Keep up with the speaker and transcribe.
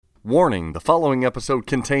Warning, the following episode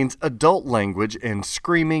contains adult language and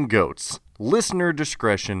screaming goats. Listener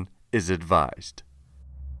discretion is advised.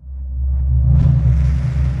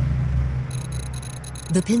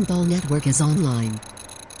 The Pinball Network is online.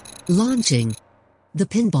 Launching The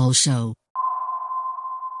Pinball Show.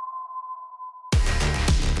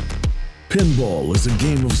 Pinball is a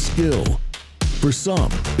game of skill. For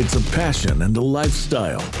some, it's a passion and a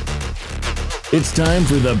lifestyle. It's time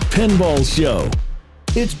for The Pinball Show.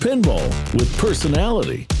 It's pinball with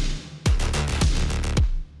personality.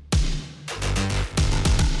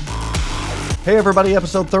 Hey everybody,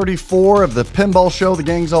 episode 34 of The Pinball Show. The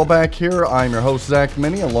gang's all back here. I'm your host, Zach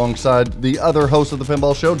Minnie, alongside the other host of The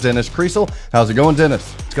Pinball Show, Dennis Kriesel. How's it going,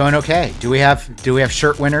 Dennis? It's going okay. Do we have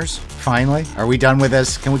shirt winners, finally? Are we done with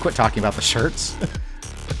this? Can we quit talking about the shirts?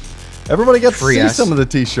 Everybody got to see some of the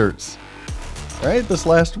t-shirts, right? This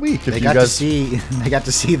last week. They got to see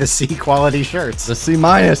the C quality shirts. The C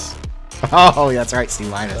minus. Oh, that's right, C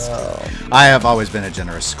minus. I have always been a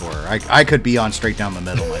generous scorer. I could be on straight down the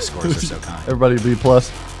middle. My scores are so kind. Everybody B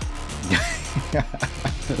plus.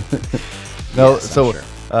 No, yes, so sure.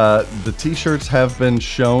 The t-shirts have been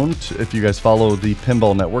shown. If you guys follow the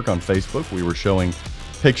Pinball Network on Facebook, we were showing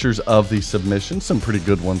pictures of the submissions. Some pretty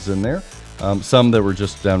good ones in there. Some that were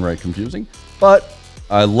just downright confusing. But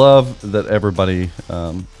I love that everybody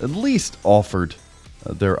at least offered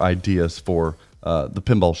their ideas for the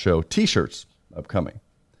Pinball Show t-shirts upcoming.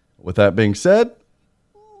 With that being said,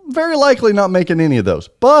 very likely not making any of those.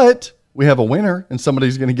 But we have a winner, and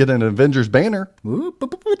somebody's going to get an Avengers banner.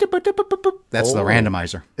 That's the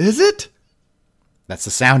randomizer. Is it? That's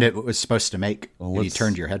the sound it was supposed to make when you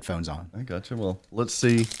turned your headphones on. I gotcha. Well, let's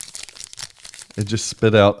see. It just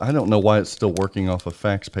spit out. I don't know why it's still working off of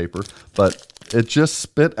fax paper, but it just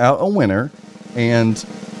spit out a winner. And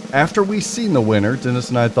after we seen the winner, Dennis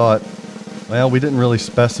and I thought, well, we didn't really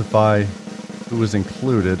specify who was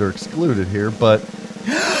included or excluded here, but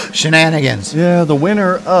shenanigans. Yeah, the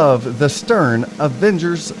winner of the Stern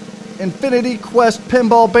Avengers Infinity Quest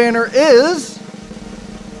pinball banner is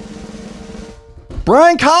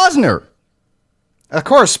Brian Cosner, a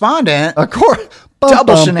correspondent.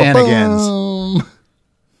 Double shenanigans.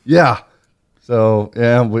 Yeah. So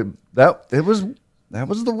yeah, that was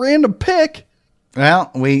the random pick.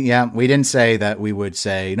 Well, we didn't say that we would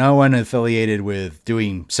say no one affiliated with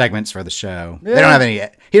doing segments for the show. Yeah. They don't have any.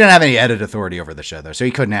 He didn't have any edit authority over the show though, so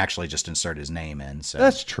he couldn't actually just insert his name in. So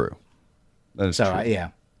that's true. That is true.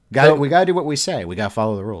 We gotta do what we say. We gotta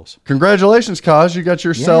follow the rules. Congratulations, Kaz. You got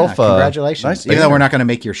yourself. Congratulations. Nice Even though we're not going to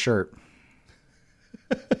make your shirt.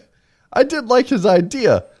 I did like his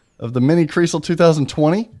idea of the Mini Kriesel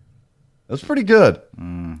 2020. That was pretty good.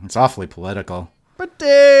 It's awfully political.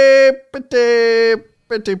 Pretty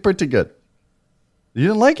good. You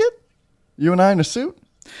didn't like it? You and I in a suit?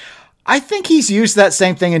 I think he's used that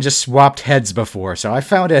same thing and just swapped heads before, so I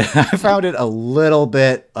found it a little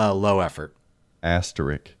bit low effort.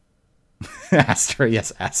 Asterisk. Asterisk.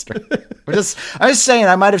 I was saying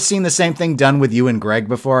I might have seen the same thing done with you and Greg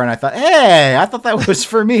before, and I thought, hey, I thought that was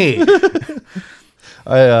for me.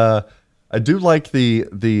 I do like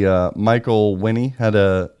the Michael Winnie had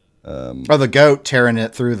a the goat tearing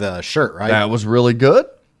it through the shirt, right? That was really good.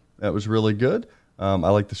 I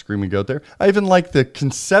like the screaming goat there. I even like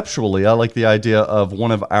conceptually, I like the idea of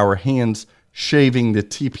one of our hands shaving the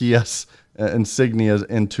TPS insignia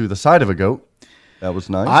into the side of a goat. That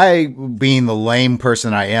was nice. I, being the lame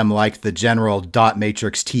person I am, like the general dot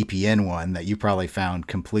matrix TPN one that you probably found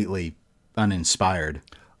completely uninspired.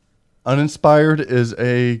 Uninspired is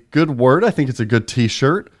a good word. I think it's a good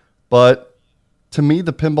t-shirt, but to me,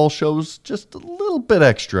 the Pinball Show's just a little bit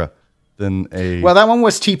extra than a... Well, that one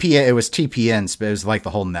was TPN. It was TPN, but it was like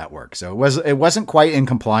the whole network. So it wasn't quite in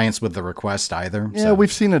compliance with the request either. Yeah,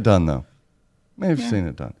 we've seen it done, though. Seen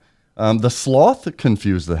it done. The sloth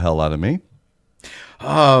confused the hell out of me.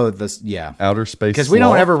 Oh, Outer space because we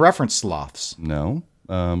don't ever reference sloths. No.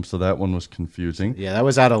 So that one was confusing. Yeah, that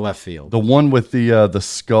was out of left field. The one with the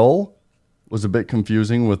skull was a bit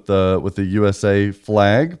confusing with the USA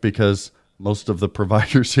flag because most of the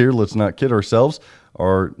providers here, let's not kid ourselves,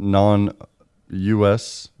 are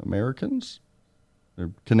non-US Americans. They're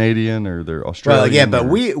Canadian or they're Australian. Well, yeah, but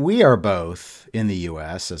we are both in the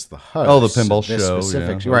US as the host. Oh, the Pinball Show,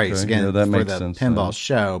 right? Okay. Again, that for makes the sense. Pinball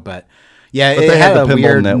Show, but. Yeah, but it had a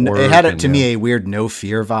weird. It had to me a weird no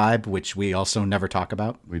fear vibe, which we also never talk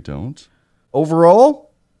about. We don't.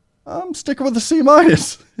 Overall, I'm sticking with the C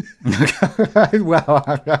minus. Well,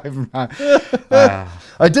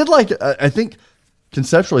 I did like. I think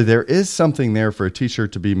conceptually there is something there for a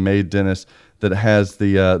T-shirt to be made, Dennis, that has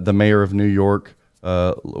the mayor of New York,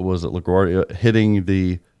 was it LaGuardia, hitting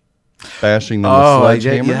the bashing them with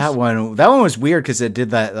sledgehammers. That one was weird because it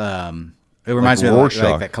did that. It reminds me of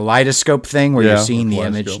like that kaleidoscope thing where you're seeing the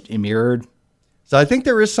image mirrored. So I think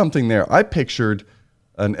there is something there. I pictured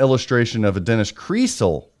an illustration of a Dennis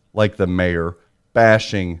Kriesel, like the mayor,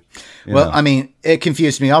 bashing. I mean, it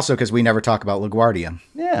confused me also because we never talk about LaGuardia.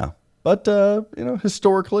 Yeah, but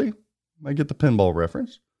historically, I get the pinball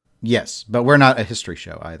reference. Yes, but we're not a history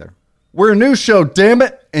show either. We're a news show, damn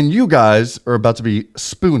it, and you guys are about to be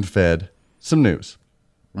spoon-fed some news.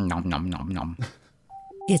 Nom nom nom nom.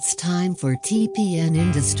 It's time for TPN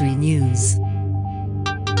Industry News.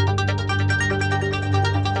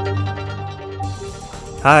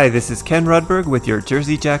 Hi, this is Ken Rudberg with your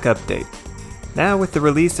Jersey Jack update. Now with the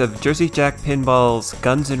release of Jersey Jack Pinball's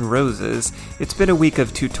Guns N' Roses, it's been a week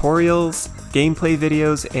of tutorials, gameplay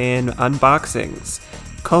videos, and unboxings,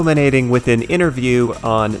 culminating with an interview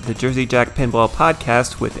on the Jersey Jack Pinball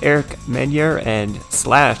podcast with Eric Menier and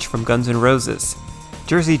Slash from Guns N' Roses.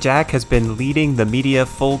 Jersey Jack has been leading the media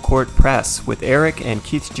full court press, with Eric and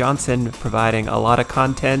Keith Johnson providing a lot of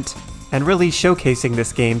content and really showcasing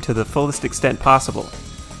this game to the fullest extent possible.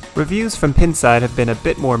 Reviews from Pinside have been a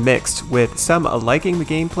bit more mixed, with some liking the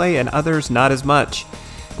gameplay and others not as much.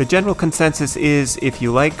 The general consensus is if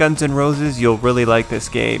you like Guns N' Roses, you'll really like this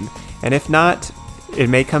game, and if not, it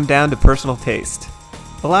may come down to personal taste.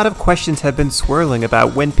 A lot of questions have been swirling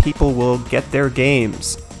about when people will get their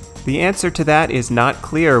games. The answer to that is not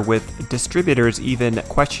clear, with distributors even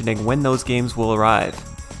questioning when those games will arrive.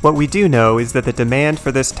 What we do know is that the demand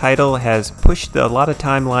for this title has pushed a lot of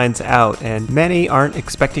timelines out, and many aren't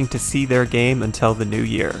expecting to see their game until the new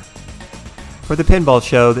year. For the Pinball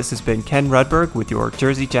Show, this has been Ken Rudberg with your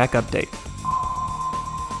Jersey Jack update.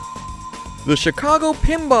 The Chicago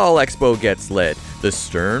Pinball Expo gets lit, the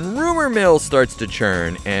Stern rumor mill starts to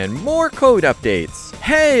churn, and more code updates.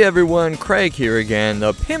 Hey everyone, Craig here again,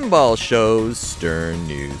 the Pinball Show's Stern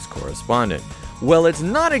News correspondent. Well, it's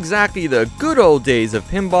not exactly the good old days of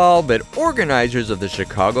pinball, but organizers of the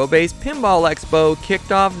Chicago-based Pinball Expo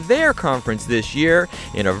kicked off their conference this year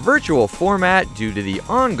in a virtual format due to the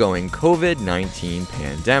ongoing COVID-19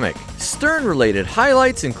 pandemic. Stern-related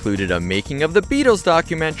highlights included a Making of the Beatles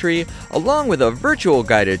documentary, along with a virtual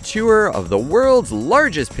guided tour of the world's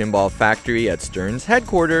largest pinball factory at Stern's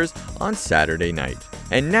headquarters on Saturday night.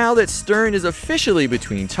 And now that Stern is officially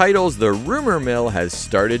between titles, the rumor mill has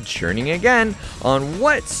started churning again on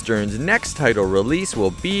what Stern's next title release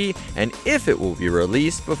will be and if it will be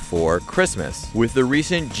released before Christmas. With the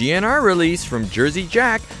recent GNR release from Jersey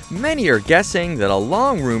Jack, many are guessing that a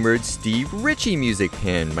long-rumored Steve Ritchie music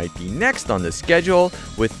pin might be next on the schedule,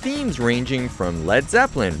 with themes ranging from Led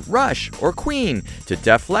Zeppelin, Rush, or Queen to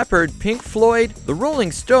Def Leppard, Pink Floyd, the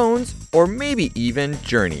Rolling Stones, or maybe even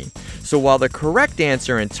Journey. So while the correct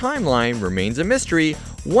answer and timeline remains a mystery,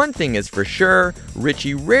 one thing is for sure,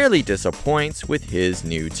 Ritchie rarely disappoints with his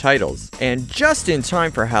new titles. And just in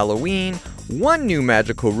time for Halloween, one new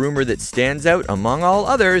magical rumor that stands out among all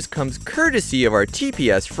others comes courtesy of our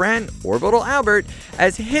TPS friend, Orbital Albert,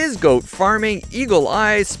 as his goat farming eagle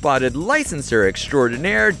eyes spotted licensor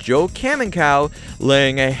extraordinaire Joe Kamenkow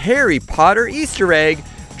laying a Harry Potter Easter egg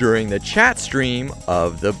during the chat stream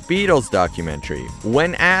of the Beatles documentary.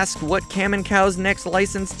 When asked what Kamenkow's next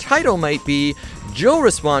licensed title might be, Joe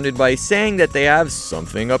responded by saying that they have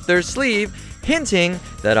something up their sleeve, hinting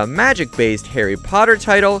that a magic-based Harry Potter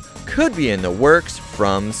title could be in the works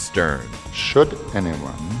from Stern. Should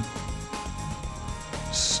anyone,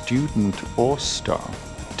 student or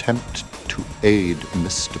staff, attempt to aid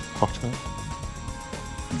Mr. Potter,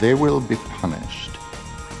 they will be punished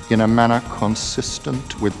in a manner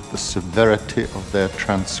consistent with the severity of their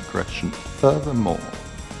transgression. Furthermore,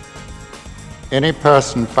 any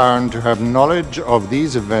person found to have knowledge of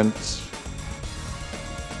these events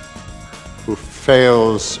who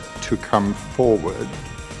fails to come forward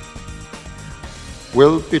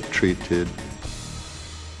will be treated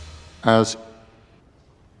as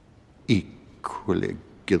equally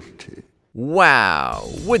guilty. Wow,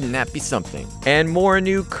 wouldn't that be something? And more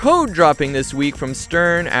new code dropping this week from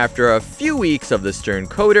Stern after a few weeks of the Stern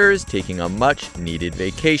coders taking a much needed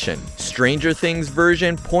vacation. Stranger Things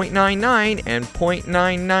version 0.99 and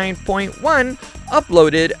 0.99.1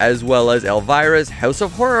 uploaded, as well as Elvira's House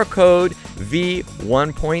of Horror code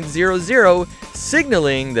V1.00,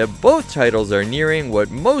 signaling that both titles are nearing what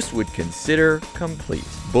most would consider complete.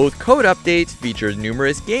 Both code updates feature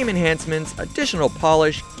numerous game enhancements, additional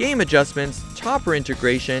polish, game adjustments, topper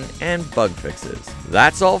integration, and bug fixes.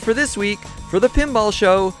 That's all for this week. For the Pinball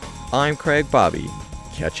Show, I'm Craig Bobby.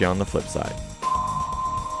 Catch you on the flip side.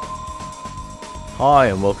 Hi,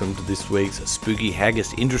 and welcome to this week's Spooky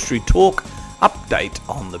Haggis Industry Talk. update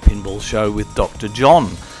on the Pinball Show with Dr. John.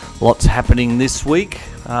 Lots happening this week,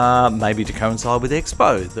 maybe to coincide with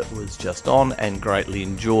Expo that was just on and greatly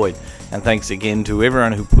enjoyed. And thanks again to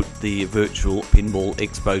everyone who put the virtual Pinball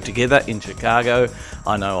Expo together in Chicago.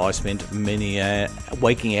 I know I spent many a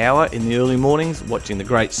waking hour in the early mornings watching the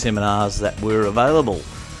great seminars that were available.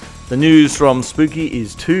 The news from Spooky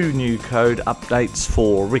is 2 new code updates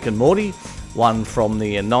for Rick and Morty, one from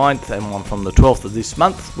the 9th and one from the 12th of this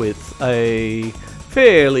month, with a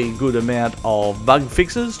fairly good amount of bug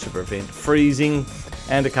fixes to prevent freezing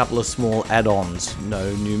and a couple of small add-ons.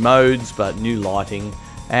 No new modes, but new lighting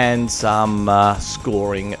and some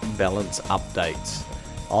scoring balance updates.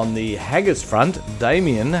 On the Haggis front,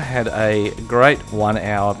 Damien had a great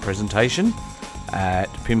 1-hour presentation at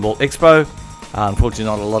Pinball Expo. Unfortunately,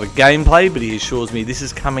 not a lot of gameplay, but he assures me this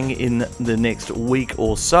is coming in the next week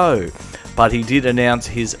or so. But he did announce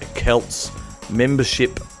his Celts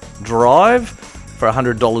membership drive. For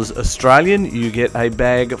 $100 Australian, you get a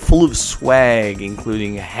bag full of swag,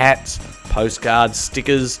 including hats, postcards,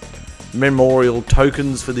 stickers, memorial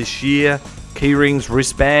tokens for this year, keyrings,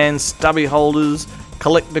 wristbands, stubby holders,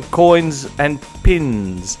 collector coins, and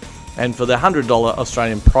pins. And for the $100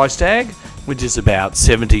 Australian price tag, which is about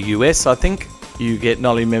 70 US, I think, you get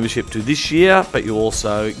not only membership to this year, but you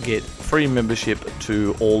also get free membership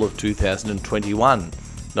to all of 2021.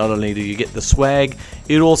 Not only do you get the swag,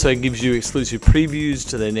 it also gives you exclusive previews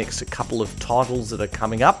to the next couple of titles that are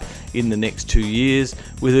coming up in the next 2 years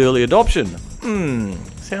with early adoption.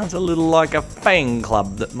 Sounds a little like a fan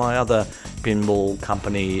club that my other pinball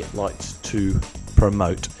company likes to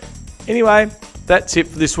promote. Anyway, that's it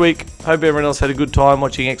for this week. Hope everyone else had a good time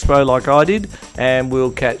watching Expo like I did, and we'll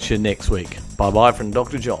catch you next week. Bye-bye from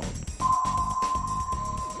Dr. John.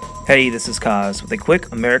 Hey, this is Kaz with a quick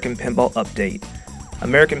American Pinball update.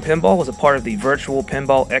 American Pinball was a part of the virtual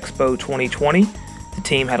Pinball Expo 2020. The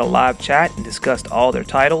team had a live chat and discussed all their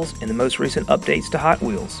titles and the most recent updates to Hot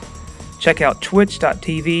Wheels. Check out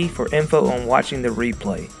twitch.tv for info on watching the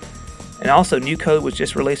replay. And also, new code was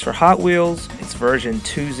just released for Hot Wheels. It's version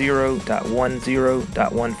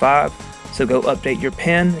 20.10.15, so go update your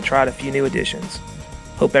pin and try out a few new additions.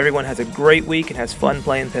 Hope everyone has a great week and has fun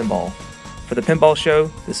playing pinball. For the Pinball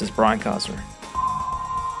Show, this is Brian Cosner.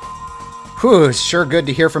 Whew, it's sure good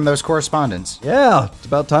to hear from those correspondents. Yeah, it's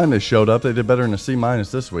about time they showed up. They did better than a C-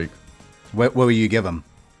 this week. What will you give them?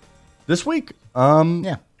 This week?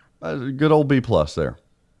 Yeah. A good old B+ there.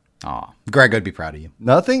 Aw, Greg, I'd be proud of you.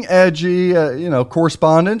 Nothing edgy,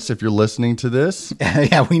 correspondence, if you're listening to this.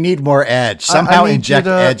 Yeah, we need more edge. Somehow inject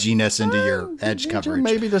edginess into your edge coverage.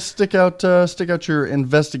 Maybe to stick out your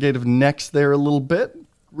investigative necks there a little bit.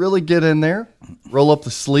 Really get in there. Roll up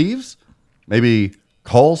the sleeves. Maybe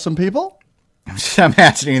call some people. I'm just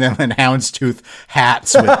imagining them in houndstooth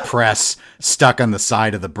hats with press stuck on the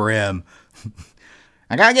side of the brim.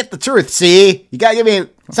 I gotta get the truth, see? You gotta give me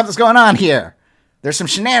something's going on here. There's some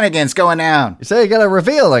shenanigans going down. You say you got a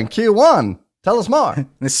reveal in Q1. Tell us more.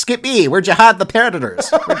 Skip E, where'd you hide the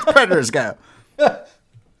predators? Where'd the predators go?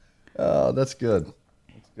 Oh, that's good.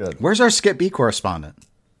 That's good. Where's our Skip B correspondent?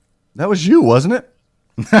 That was you, wasn't it?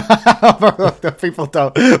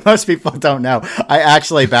 Most people don't know. I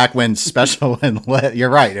actually, back when Special When Lit,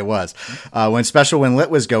 you're right, it was when Special When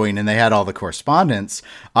Lit was going and they had all the correspondence,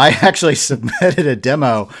 I actually submitted a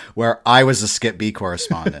demo where I was a Skip B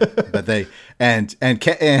correspondent. But they and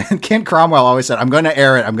Ken Cromwell always said, I'm going to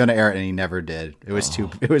air it, and he never did. It was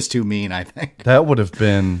too mean, I think. That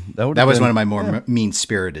was one of my more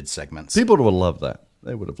mean-spirited segments. People would love that.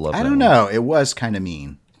 They would have loved that. I don't know. It was kind of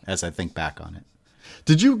mean as I think back on it.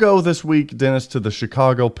 Did you go this week, Dennis, to the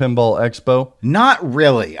Chicago Pinball Expo? Not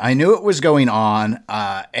really. I knew it was going on,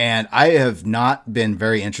 and I have not been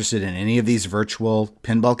very interested in any of these virtual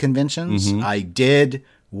pinball conventions. Mm-hmm. I did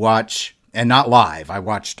watch, and not live, I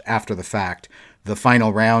watched after the fact, the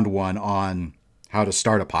final round one on how to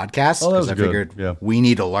start a podcast. Because I figured we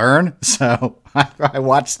need to learn. So I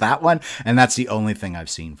watched that one, and that's the only thing I've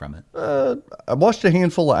seen from it. I watched a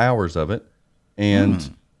handful of hours of it,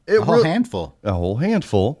 and... A whole handful. A whole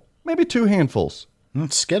handful. Maybe 2 handfuls.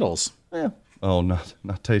 Skittles. Yeah. Oh, not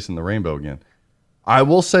tasting the rainbow again. I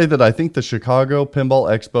will say that I think the Chicago Pinball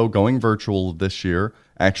Expo going virtual this year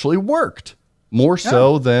actually worked. More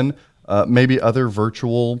so than maybe other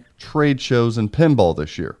virtual trade shows in pinball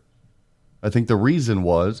this year. I think the reason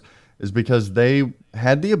is because they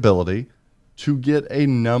had the ability to get a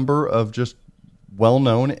number of just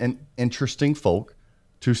well-known and interesting folk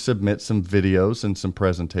to submit some videos and some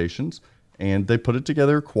presentations, and they put it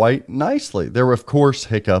together quite nicely. There were, of course,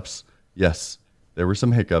 hiccups. Yes, there were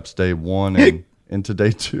some hiccups day 1 and into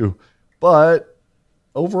day 2, but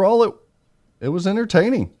overall it was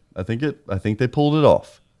entertaining. I think they pulled it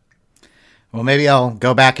off. Well, maybe I'll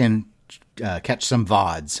go back and catch some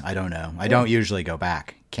VODs. I don't know. I don't usually go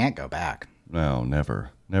back. Can't go back. No,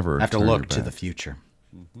 never. I have to look to the future.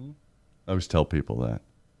 Mm-hmm. I always tell people that.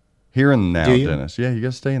 Here and now, Dennis. Yeah, you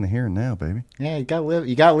got to stay in the here and now, baby. Yeah, you got to live.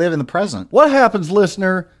 You got to live in the present. What happens,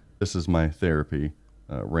 listener? This is my therapy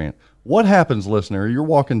rant. What happens, listener? You're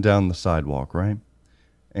walking down the sidewalk, right?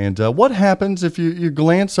 And what happens if you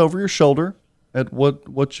glance over your shoulder at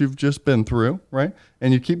what you've just been through, right?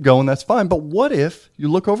 And you keep going, that's fine. But what if you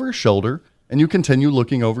look over your shoulder and you continue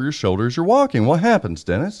looking over your shoulder as you're walking? What happens,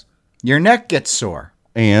 Dennis? Your neck gets sore.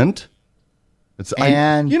 And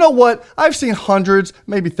you know what? I've seen hundreds,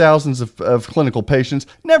 maybe thousands of clinical patients.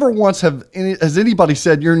 Never once has anybody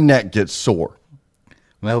said your neck gets sore.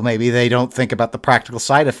 Well, maybe they don't think about the practical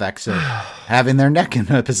side effects of having their neck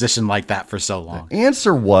in a position like that for so long. The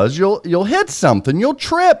answer was you'll hit something, you'll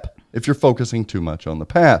trip if you're focusing too much on the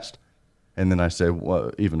past. And then I say,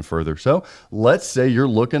 well, even further so, let's say you're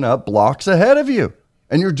looking up blocks ahead of you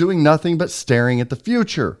and you're doing nothing but staring at the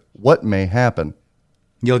future. What may happen?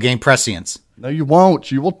 You'll gain prescience. No, you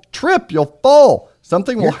won't. You will trip. You'll fall.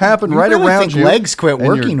 Something will happen right around you. Legs quit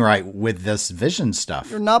working right with this vision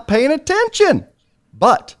stuff. You're not paying attention.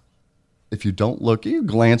 But if you don't look, you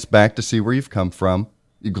glance back to see where you've come from.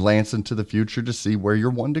 You glance into the future to see where you're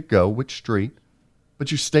wanting to go, which street.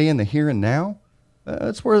 But you stay in the here and now.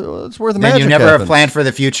 That's where the magic happens. You never have planned for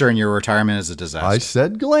the future, and your retirement is a disaster. I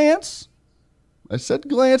said glance,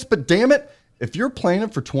 but damn it, if you're planning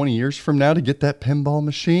for 20 years from now to get that pinball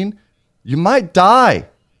machine, you might die.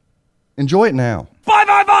 Enjoy it now.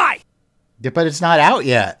 Bye. Yeah, but it's not out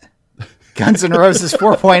yet. Guns N' Roses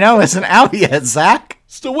 4.0 isn't out yet, Zach.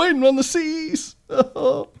 Still waiting on the C's.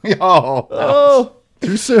 Oh,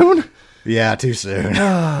 too soon? Yeah, too soon.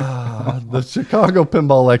 The Chicago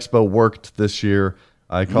Pinball Expo worked this year.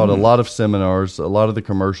 I caught a lot of seminars. A lot of the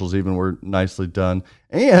commercials even were nicely done.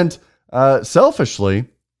 And selfishly,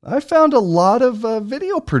 I found a lot of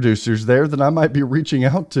video producers there that I might be reaching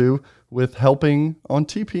out to with helping on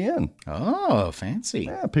TPN. Oh, fancy.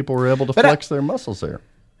 Yeah, people were able to flex their muscles there.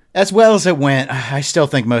 As well as it went, I still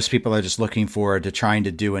think most people are just looking forward to trying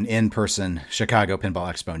to do an in-person Chicago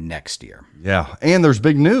Pinball Expo next year. Yeah, and there's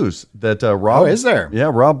big news that Rob... Oh, is there?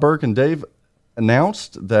 Yeah, Rob Burke and Dave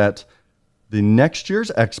announced that the next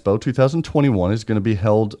year's Expo, 2021, is going to be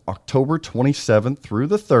held October 27th through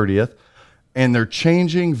the 30th, and they're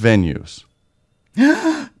changing venues.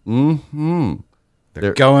 Mm-hmm.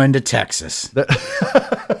 They're going to Texas.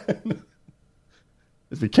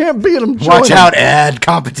 If you can't beat them, watch out, Ed.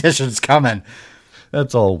 Competition's coming.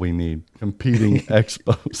 That's all we need. Competing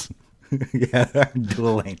expos. Yeah,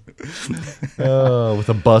 dueling. With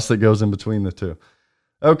a bus that goes in between the two.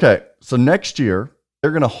 Okay, so next year,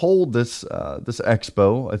 they're going to hold this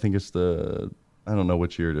expo. I think it's I don't know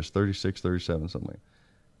which year it is, 36, 37, something.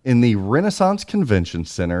 In the Renaissance Convention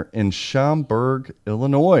Center in Schaumburg,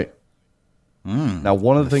 Illinois. Now,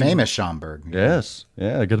 one of the things... famous Schaumburg. Yes.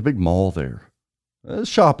 Yeah, I got a big mall there.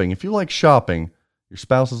 Shopping. If you like shopping, your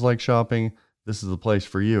spouses like shopping, this is the place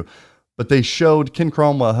for you. But they showed, Ken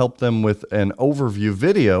Cromwell helped them with an overview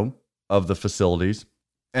video of the facilities,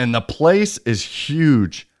 and the place is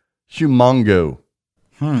huge. Humongo.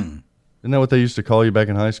 Isn't that what they used to call you back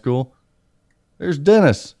in high school? There's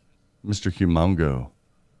Dennis, Mr. Humongo.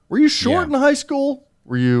 Were you short in high school?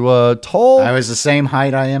 Were you tall? I was the same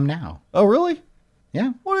height I am now. Oh, really?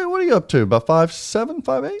 Yeah. What are you up to? About 5'7",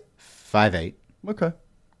 5'8"? 5'8". Okay.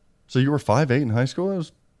 So you were 5'8" in high school? That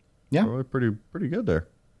was probably pretty good there.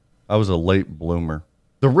 I was a late bloomer.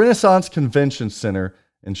 The Renaissance Convention Center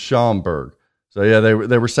in Schaumburg. So yeah, they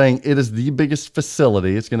were saying it is the biggest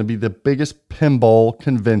facility. It's going to be the biggest pinball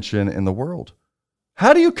convention in the world.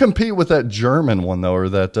 How do you compete with that German one, though, or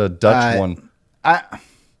that Dutch one?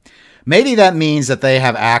 Maybe that means that they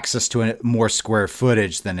have access to more square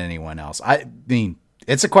footage than anyone else. I mean,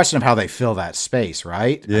 it's a question of how they fill that space,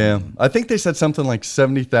 right? Yeah. I think they said something like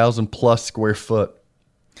 70,000 plus square foot.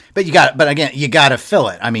 But you got to fill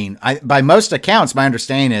it. I mean, by most accounts, my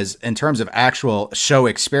understanding is in terms of actual show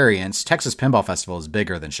experience, Texas Pinball Festival is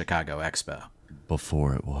bigger than Chicago Expo.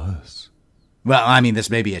 Before it was. Well, I mean, this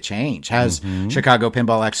may be a change. Has Chicago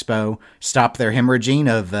Pinball Expo stopped their hemorrhaging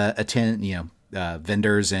of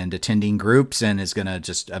vendors and attending groups and is going to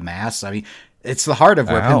just amass? I mean, it's the heart of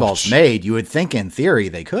where pinball's made. You would think, in theory,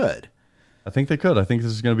 they could. I think they could. I think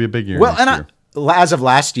this is going to be a big year. Well, as of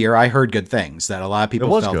last year, I heard good things, that a lot of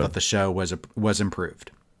people felt that the show was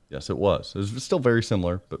improved. Yes, it was. It was still very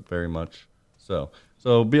similar, but very much so.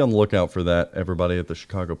 So be on the lookout for that, everybody, at the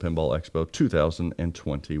Chicago Pinball Expo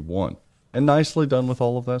 2021. And nicely done with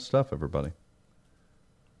all of that stuff, everybody.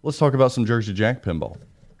 let's talk about some Jersey Jack pinball.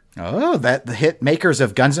 Oh, the hit makers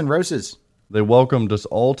of Guns N' Roses. They welcomed us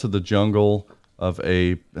all to the jungle of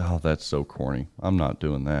that's so corny. I'm not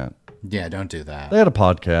doing that. Yeah, don't do that. They had a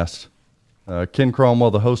podcast. Ken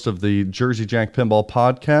Cromwell, the host of the Jersey Jack Pinball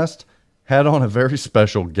podcast, had on a very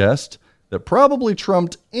special guest that probably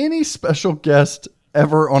trumped any special guest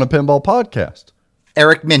ever on a pinball podcast.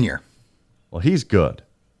 Eric Minier. Well, he's good.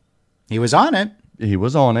 He was on it. He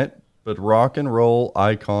was on it, but rock and roll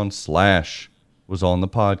icon Slash was on the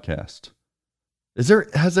podcast. Has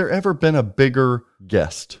there ever been a bigger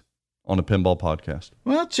guest on a pinball podcast?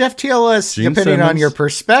 Well, Jeff Teolis, Gene depending on Simmons. your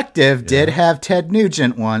perspective, did have Ted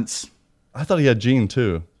Nugent once. I thought he had Gene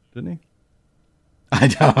too, didn't he? I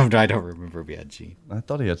don't remember if he had Gene. I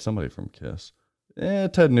thought he had somebody from Kiss.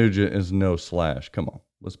 Ted Nugent is no Slash. Come on,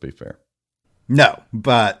 let's be fair. No,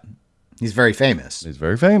 but he's very famous. He's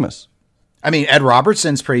very famous. I mean, Ed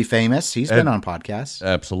Robertson's pretty famous. He's been on podcasts.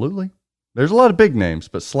 Absolutely. There's a lot of big names,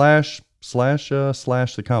 but Slash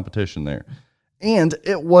the competition there. And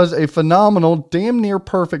it was a phenomenal, damn near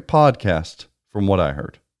perfect podcast from what I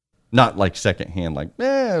heard. Not like secondhand, I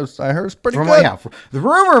heard it's pretty good. Yeah, the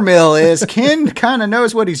rumor mill is Ken kind of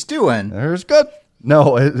knows what he's doing. I heard it's good.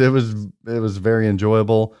 No, it was very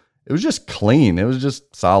enjoyable. It was just clean. It was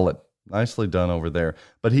just solid. Nicely done over there.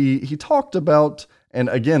 But he talked about, and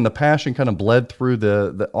again, the passion kind of bled through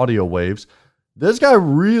the audio waves. This guy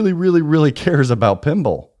really, really, really cares about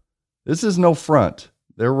pinball. This is no front.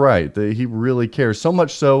 They're right. He really cares. So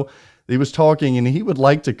much so, he was talking, and he would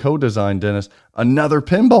like to co-design, Dennis, another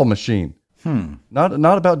pinball machine. Not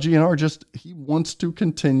about GNR, just he wants to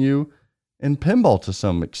continue in pinball to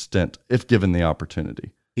some extent, if given the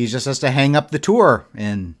opportunity. He just has to hang up the tour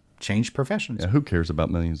and change professions. Yeah, who cares about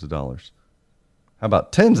millions of dollars? How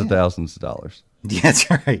about tens of thousands of dollars? Yeah, that's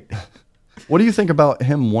right. What do you think about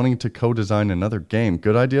him wanting to co-design another game?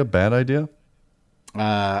 Good idea, bad idea?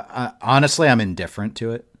 Honestly, I'm indifferent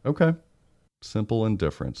to it. Okay. Simple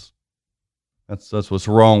indifference. That's what's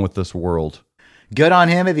wrong with this world. Good on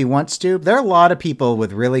him if he wants to. There are a lot of people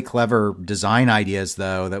with really clever design ideas,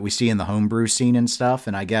 though, that we see in the homebrew scene and stuff.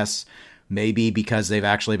 And I guess maybe because they've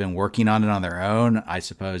actually been working on it on their own, I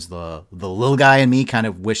suppose the little guy in me kind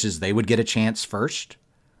of wishes they would get a chance first,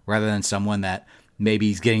 rather than someone that maybe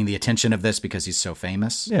he's getting the attention of this because he's so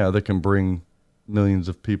famous. Yeah, they can bring millions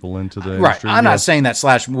of people into the right. industry. I'm not saying that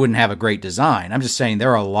Slash wouldn't have a great design. I'm just saying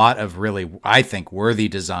there are a lot of really, I think, worthy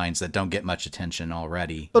designs that don't get much attention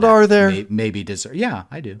already. But are there? Maybe deserve. Yeah,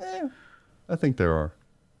 I do. I think there are.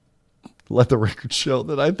 Let the record show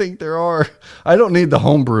that I think there are. I don't need the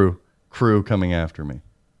homebrew crew coming after me.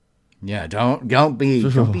 Yeah, don't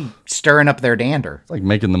be stirring up their dander. It's like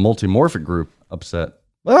making the multimorphic group upset.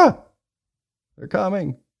 They're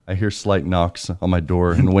coming. I hear slight knocks on my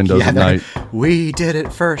door and windows at night. We did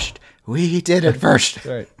it first. We did it first.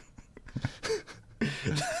 Right.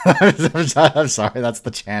 I'm sorry. That's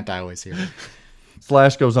the chant I always hear.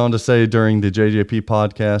 Slash goes on to say during the JJP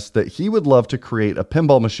podcast that he would love to create a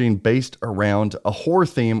pinball machine based around a horror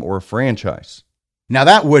theme or a franchise. Now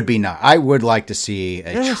that would be nice. I would like to see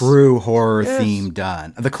a true horror theme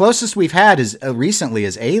done. The closest we've had is recently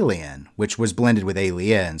is Alien, which was blended with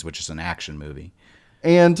Aliens, which is an action movie.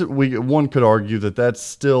 And one could argue that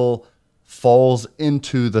still falls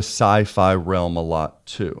into the sci-fi realm a lot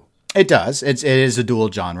too. It does. It is a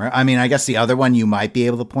dual genre. I mean, I guess the other one you might be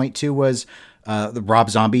able to point to was the Rob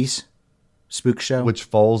Zombie's Spook Show, which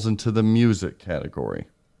falls into the music category.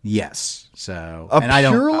 Yes. So, I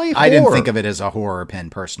didn't think of it as a horror pin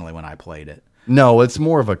personally when I played it. No, it's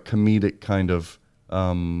more of a comedic kind of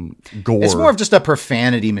gore. It's more of just a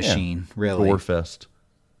profanity machine, really. Gore fest.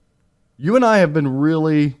 You and I have been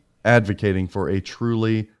really advocating for a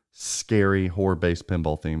truly scary horror-based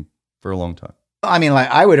pinball theme for a long time. I mean, like,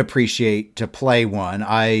 I would appreciate to play one.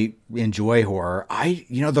 I enjoy horror.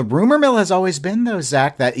 The rumor mill has always been, though,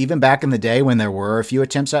 Zach, that even back in the day when there were a few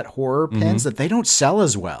attempts at horror pins, that they don't sell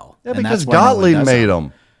as well. Yeah, because Gottlieb made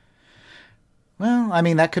them. Well, I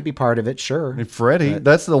mean, that could be part of it, sure. Hey, Freddy,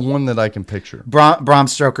 that's the one that I can picture. Bram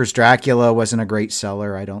Stoker's Dracula wasn't a great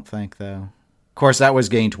seller, I don't think, though. Of course, that was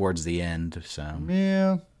getting towards the end, so...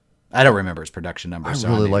 Yeah. I don't remember his production number. I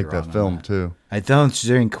really like that film, too. I don't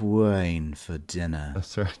drink wine for dinner.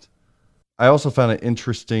 That's right. I also found it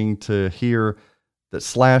interesting to hear that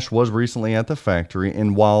Slash was recently at the factory,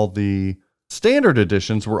 and while the standard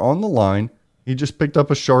editions were on the line, he just picked up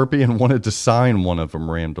a Sharpie and wanted to sign one of them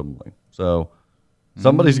randomly. So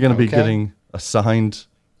somebody's going to be getting a signed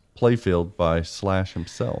playfield by Slash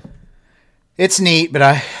himself. It's neat, but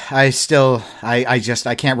I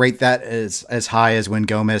can't rate that as high as when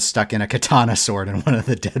Gomez stuck in a katana sword in one of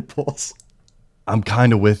the Deadpools. I'm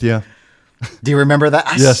kind of with you. Do you remember that?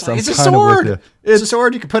 Yes, I'm it's a kind of sword. with you. It's a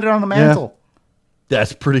sword. You can put it on the mantle.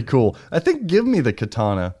 That's pretty cool. I think give me the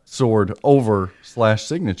katana sword over Slash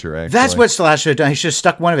signature, actually. That's what Slash should have done. He should have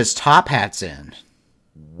stuck one of his top hats in.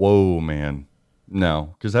 Whoa, man.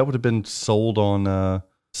 No, because that would have been sold on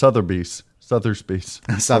Sotheby's. Sotheby's?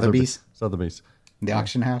 The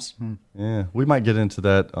auction house? Yeah, we might get into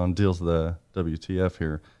that on Deals of the WTF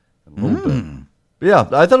here in a little bit. But yeah,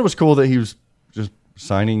 I thought it was cool that he was just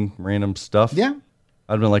signing random stuff. Yeah.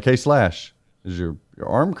 I'd been like, hey, Slash, is your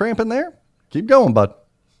arm cramping there? Keep going, bud.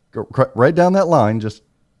 Go right down that line. Just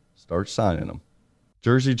start signing them.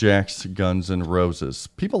 Jersey Jack's Guns N' Roses.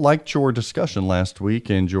 People liked your discussion last week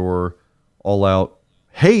and your all-out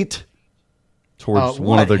hate towards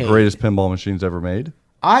one of the greatest pinball machines ever made.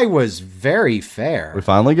 I was very fair. We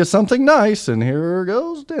finally get something nice, and here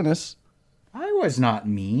goes Dennis. I was not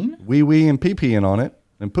mean. Wee and pee-peeing on it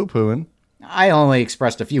and poo-pooing. I only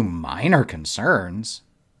expressed a few minor concerns.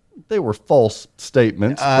 They were false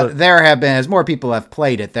statements. There have been, as more people have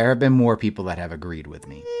played it, there have been more people that have agreed with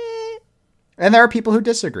me. And there are people who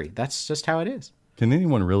disagree. That's just how it is. Can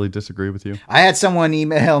anyone really disagree with you? I had someone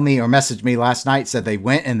email me or message me last night, said they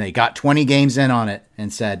went and they got 20 games in on it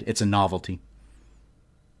and said it's a novelty.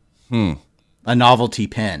 A novelty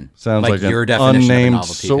pin. Sounds like your an definition unnamed of a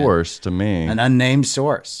novelty source to me. An unnamed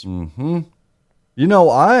source. You know,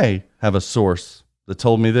 I have a source that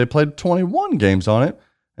told me they played 21 games on it,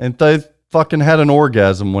 and they fucking had an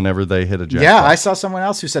orgasm whenever they hit a jackpot. Yeah, I saw someone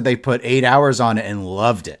else who said they put 8 hours on it and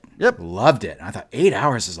loved it. Yep. Loved it. And I thought 8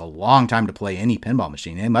 hours is a long time to play any pinball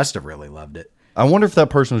machine. They must have really loved it. I wonder if that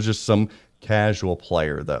person was just some casual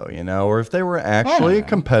player, though, you know, or if they were actually a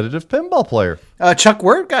competitive pinball player. Chuck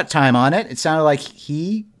Word got time on it. It sounded like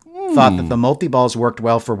he thought that the multi-balls worked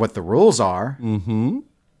well for what the rules are.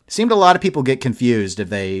 Seemed a lot of people get confused if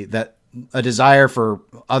that a desire for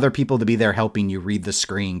other people to be there helping you read the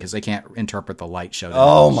screen because they can't interpret the light show.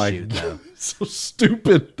 Oh my God. So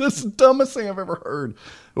stupid. This is the dumbest thing I've ever heard.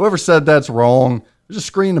 Whoever said that's wrong, there's a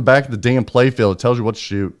screen in the back of the damn playfield that tells you what to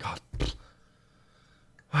shoot. God.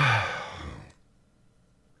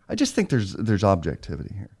 I just think there's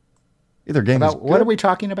objectivity here. Either game is good. What are we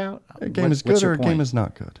talking about? A game is good or a game is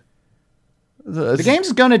not good. The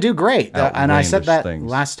game's going to do great. And I said that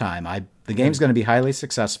things. last time. The game's going to be highly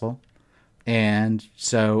successful. And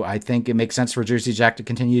so I think it makes sense for Jersey Jack to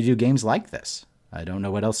continue to do games like this. I don't know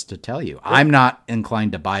what else to tell you. I'm not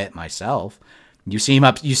inclined to buy it myself. You seem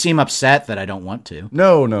upset that I don't want to.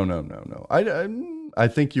 No. I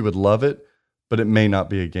think you would love it, but it may not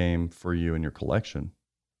be a game for you in your collection.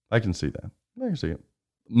 I can see that. I can see it.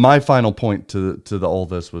 My final point to all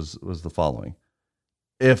this was the following.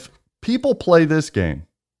 If people play this game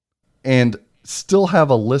and still have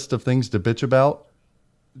a list of things to bitch about,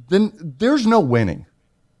 then there's no winning.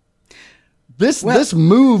 This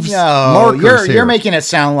moves markers here. You're making it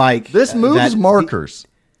sound like this moves markers.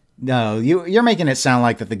 You're making it sound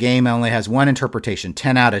like that the game only has one interpretation,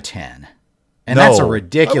 10 out of 10. And that's a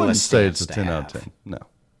ridiculous stance. It's a 10 out of 10. No.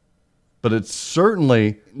 But it's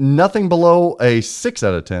certainly nothing below a 6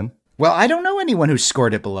 out of 10. Well, I don't know anyone who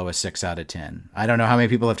scored it below a 6 out of 10. I don't know how many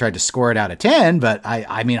people have tried to score it out of 10, but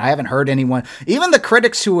I mean, I haven't heard anyone, even the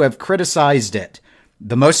critics who have criticized it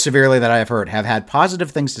the most severely that I have heard, have had positive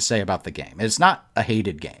things to say about the game. It's not a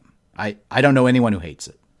hated game. I don't know anyone who hates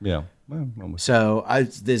it. Yeah. So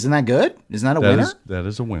isn't that good? Isn't that a winner? That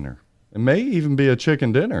is a winner. It may even be a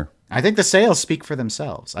chicken dinner. I think the sales speak for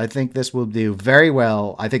themselves. I think this will do very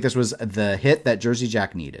well. I think this was the hit that Jersey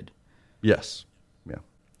Jack needed. Yes. Yeah.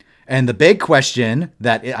 And the big question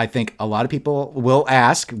that I think a lot of people will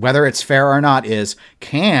ask, whether it's fair or not, is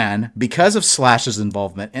because of Slash's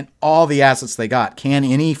involvement and all the assets they got, can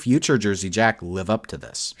any future Jersey Jack live up to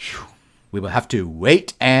this? We will have to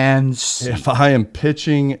wait and see. If I am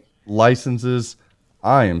pitching licenses,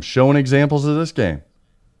 I am showing examples of this game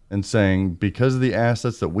and saying, because of the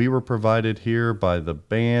assets that we were provided here by the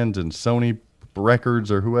band and Sony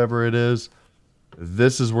Records or whoever it is,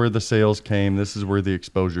 this is where the sales came. This is where the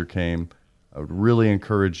exposure came. I would really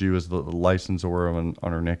encourage you as the licensor on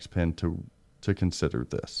our next pin to consider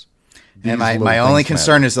this. And my only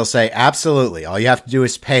concern is they'll say, absolutely, all you have to do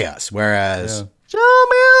is pay us. Whereas, show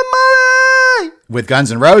me the money! With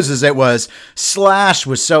Guns N' Roses, it was Slash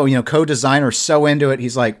was so, co-designer so into it.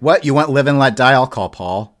 He's like, what? You want Live and Let Die? I'll call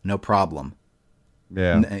Paul. No problem.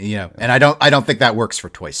 Yeah. And I don't think that works for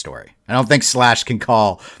Toy Story. I don't think Slash can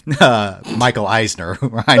call Michael Eisner.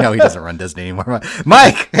 I know he doesn't run Disney anymore.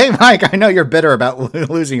 Mike, I know you're bitter about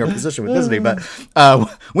losing your position with Disney, but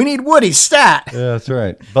we need Woody stat. Yeah, that's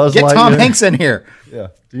right. Buzz Get Lightyear. Tom Hanks in here. Yeah.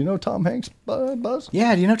 Do you know Tom Hanks, Buzz?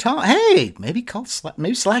 Yeah, do you know Tom? Hey, maybe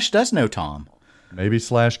Slash does know Tom. Maybe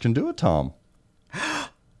Slash can do a Tom.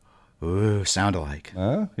 Ooh, sound alike.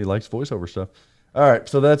 He likes voiceover stuff. All right,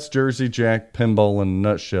 so that's Jersey Jack Pinball in a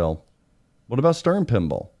nutshell. What about Stern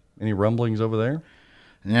Pinball? Any rumblings over there?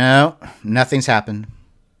 No, nothing's happened.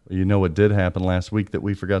 You know what did happen last week that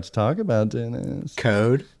we forgot to talk about, Dennis?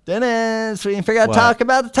 Code. Dennis, we forgot to talk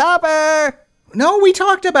about the topper. No, we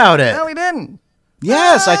talked about it. No, we didn't.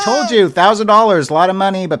 Yes, I told you, $1,000, a lot of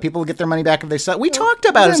money, but people will get their money back if they sell. We talked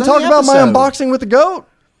about it. We didn't talk about my unboxing with the goat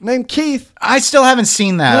named Keith. I still haven't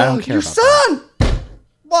seen that. I don't care your about son. That.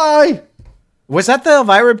 Why? Was that the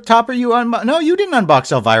Elvira topper you unboxed? No, you didn't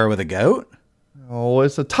unbox Elvira with a goat. Oh,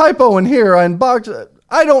 it's a typo in here. I unboxed.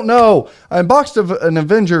 I don't know. I unboxed an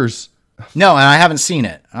Avengers. No, and I haven't seen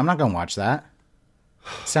it. I'm not going to watch that.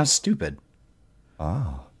 It sounds stupid.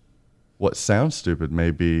 What sounds stupid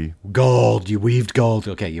may be gold. You weaved gold.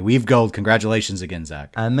 Okay, you weaved gold. Congratulations again,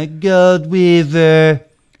 Zach. I'm a gold weaver.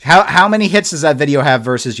 How many hits does that video have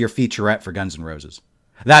versus your featurette for Guns N' Roses?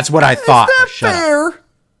 That's what I thought. Is that fair?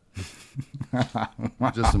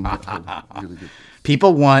 Just really good.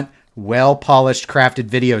 People want well-polished, crafted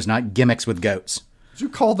videos, not gimmicks with goats. Did you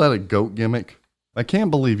call that a goat gimmick? I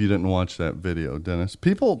can't believe you didn't watch that video, Dennis.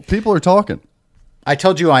 People are talking. I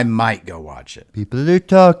told you I might go watch it. People are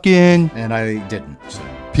talking. And I didn't. So.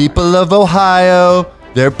 People of Ohio,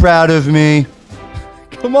 they're proud of me.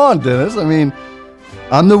 Come on, Dennis. I mean,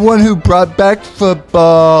 I'm the one who brought back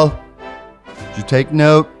football. Did you take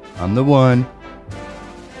note? I'm the one.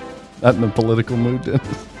 Not in a political mood,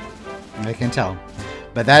 Dennis. I can tell.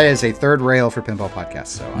 But that is a third rail for Pinball Podcast.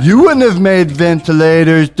 So you wouldn't have made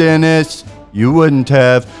ventilators, Dennis. You wouldn't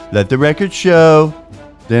have. Let the record show.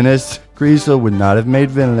 Dennis Kriesel would not have made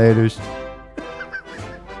ventilators.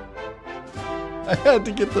 I had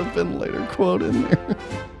to get the ventilator quote in there.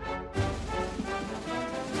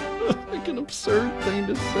 Like an absurd thing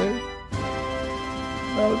to say.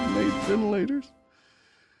 Not have made ventilators.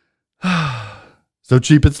 So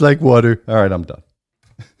cheap it's like water. All right, I'm done.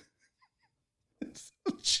 It's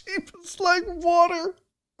so cheap it's like water.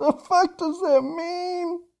 The fuck does that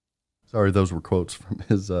mean? Sorry, those were quotes from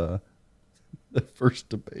his the first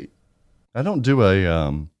debate. I don't do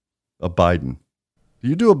a Biden. Do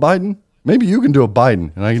you do a Biden? Maybe you can do a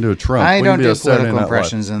Biden and I can do a Trump. I don't do political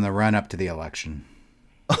impressions in the run up to the election.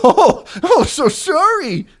 Oh, so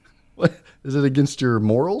sorry. What, is it against your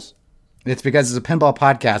morals? It's because it's a pinball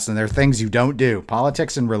podcast and there are things you don't do.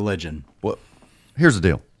 Politics and religion. Well, here's the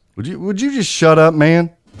deal. Would you just shut up,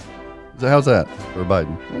 man? How's that for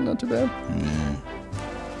Biden? Well, not too bad.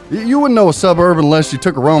 You wouldn't know a suburb unless you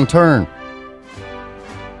took a wrong turn.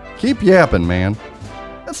 Keep yapping, man.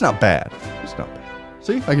 That's not bad. It's not bad.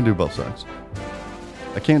 See, I can do both sides.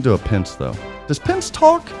 I can't do a Pence, though. Does Pence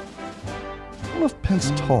talk? I don't know if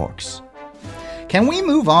Pence talks. Can we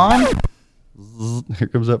move on? Here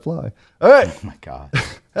comes that fly. All right. Oh, my God.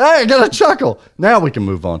 Hey, I got a chuckle. Now we can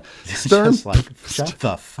move on. Stern. Just like, shut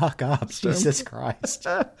the fuck up. Jesus Christ.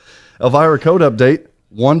 Elvira code update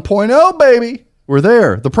 1.0, baby. We're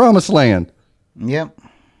there. The promised land. Yep.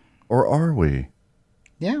 Or are we?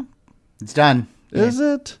 Yeah. It's done. Is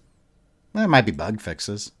it? There might be bug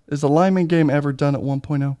fixes. Is a Lyman game ever done at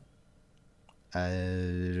 1.0?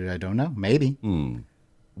 I don't know. Maybe.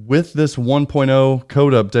 With this 1.0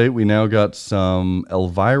 code update, we now got some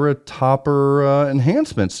Elvira Topper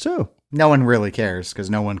enhancements, too. No one really cares because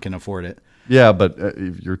no one can afford it. Yeah, but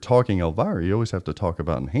if you're talking Elvira, you always have to talk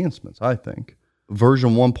about enhancements, I think.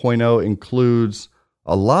 Version 1.0 includes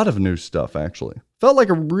a lot of new stuff, actually. Felt like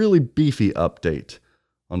a really beefy update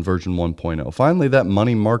on version 1.0. Finally, that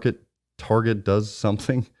money market target does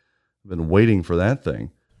something. I've been waiting for that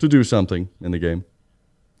thing to do something in the game.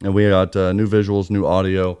 And we got new visuals, new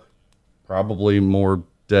audio, probably more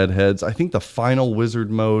deadheads. I think the final wizard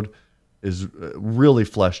mode is really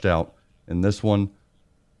fleshed out in this one.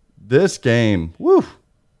 This game, woo!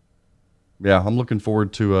 Yeah, I'm looking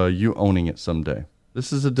forward to you owning it someday.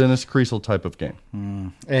 This is a Dennis Kriesel type of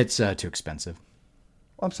game. It's too expensive.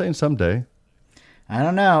 Well, I'm saying someday. I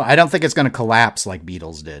don't know. I don't think it's going to collapse like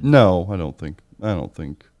Beatles did. No, I don't think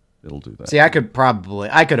it'll do that. See, I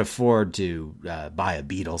could afford to buy a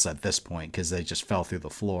Beatles at this point because they just fell through the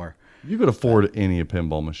floor. You could afford any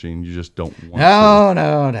pinball machine. You just don't want to.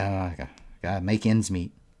 No. I got to make ends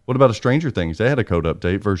meet. What about a Stranger Things? They had a code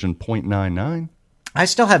update, version 0.99. I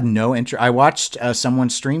still have no interest. I watched someone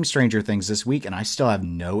stream Stranger Things this week, and I still have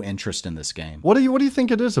no interest in this game. What do you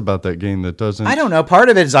think it is about that game that doesn't? I don't know. Part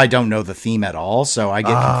of it is I don't know the theme at all, so I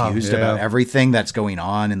get confused about everything that's going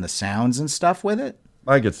on and the sounds and stuff with it.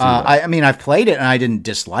 I get that. I mean, I've played it and I didn't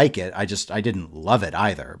dislike it. I didn't love it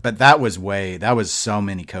either. But that was so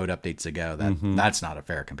many code updates ago that that's not a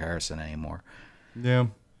fair comparison anymore. Yeah.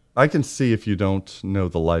 I can see if you don't know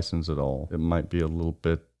the license at all, it might be a little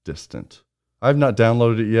bit distant. I've not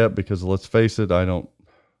downloaded it yet because let's face it,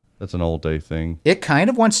 that's an all day thing. It kind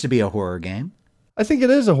of wants to be a horror game. I think it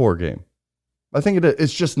is a horror game. I think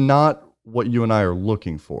it's just not what you and I are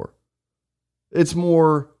looking for. It's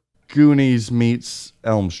more Goonies meets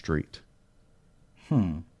Elm Street.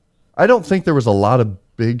 I don't think there was a lot of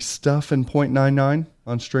big stuff in .99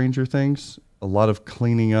 on Stranger Things. A lot of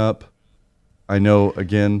cleaning up. I know,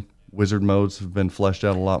 again, wizard modes have been fleshed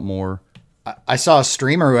out a lot more. I saw a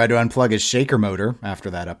streamer who had to unplug his shaker motor after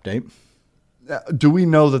that update. Do we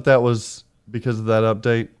know that was because of that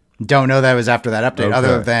update? Don't know that was after that update,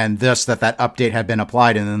 other than that update had been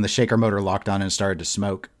applied and then the shaker motor locked on and started to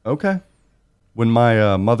smoke. Okay. When my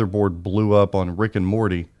motherboard blew up on Rick and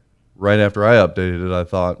Morty, right after I updated it, I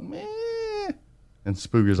thought, meh. And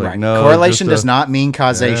Spooky's like, no. Correlation does not mean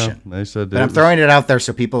causation. Yeah, they said but I'm throwing it out there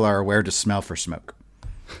so people are aware to smell for smoke.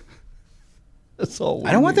 That's all.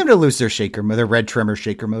 I don't want them to lose their red trimmer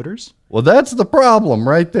shaker motors. Well, that's the problem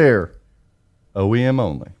right there. OEM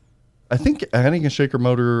only. I think adding a shaker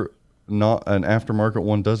motor, not an aftermarket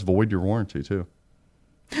one, does void your warranty too.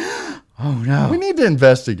 Oh no. We need to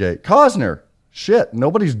investigate. Cosner, shit,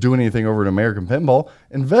 nobody's doing anything over at American Pinball.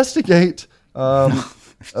 Investigate.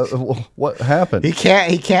 What happened? He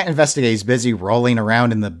can't investigate. He's busy rolling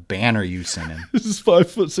around in the banner you sent him. This is 5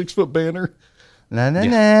 foot, 6 foot banner. Na.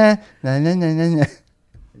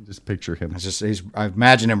 Just picture him. I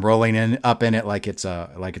imagine him rolling up in it like it's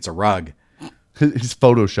a rug. He's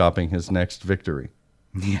photoshopping his next victory.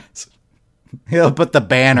 Yes. He'll put the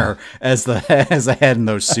banner as the head in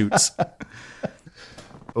those suits.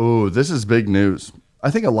 Oh, this is big news.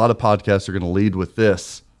 I think a lot of podcasts are going to lead with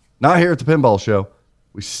this. Not here at the Pinball Show.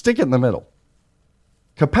 We stick it in the middle.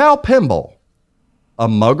 Kapow Pinball, a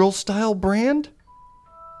Muggle-style brand?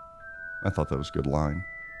 I thought that was a good line.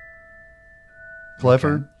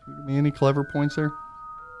 Clever? Okay. Give me any clever points there?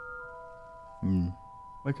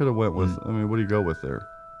 I could have went with, what do you go with there?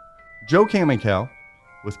 Joe Camincow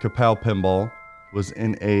with Kapow Pinball was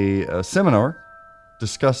in a seminar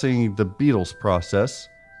discussing the Beatles process.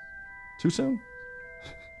 Too soon?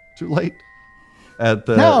 Too late?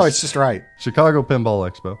 No, it's just right. Chicago Pinball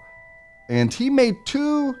Expo. And he made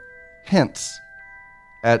 2 hints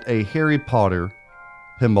at a Harry Potter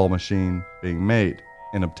pinball machine being made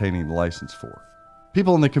and obtaining the license for.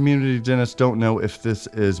 People in the community, Dennis, don't know if this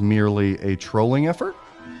is merely a trolling effort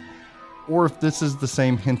or if this is the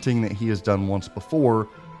same hinting that he has done once before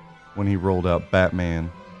when he rolled out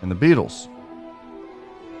Batman and the Beatles.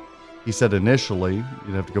 He said initially,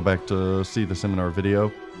 you'd have to go back to see the seminar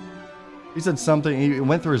video, he said something, he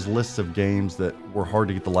went through his lists of games that were hard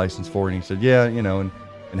to get the license for, and he said, yeah, and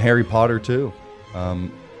Harry Potter too.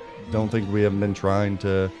 Don't think we haven't been trying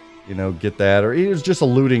to, get that. Or he was just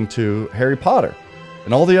alluding to Harry Potter.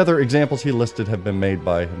 And all the other examples he listed have been made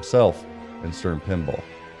by himself in Stern Pinball.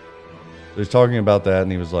 So he's talking about that,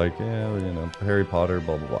 and he was like, yeah, Harry Potter,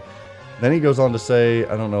 blah, blah, blah. Then he goes on to say,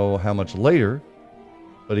 I don't know how much later,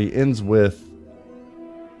 but he ends with,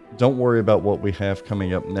 don't worry about what we have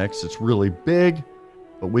coming up next. It's really big,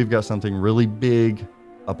 but we've got something really big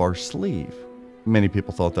up our sleeve. Many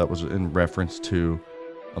people thought that was in reference to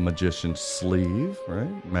a magician's sleeve,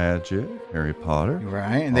 right? Magic, Harry Potter.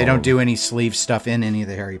 Right, and they don't do any sleeve stuff in any of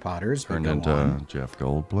the Harry Potters. Turned into Jeff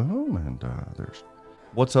Goldblum, and there's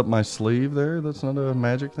what's up my sleeve there? That's not a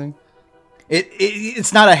magic thing?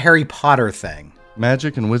 It's not a Harry Potter thing.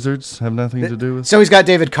 Magic and wizards have nothing to do with... So he's got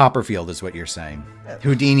David Copperfield, is what you're saying.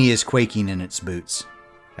 Houdini is quaking in its boots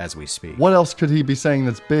as we speak. What else could he be saying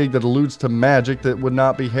that's big that alludes to magic that would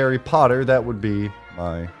not be Harry Potter? That would be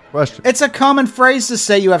my question. It's a common phrase to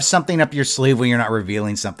say you have something up your sleeve when you're not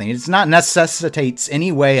revealing something. It's not necessitates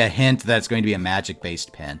any way a hint that it's going to be a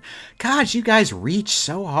magic-based pen. God, you guys reach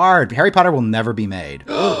so hard. Harry Potter will never be made.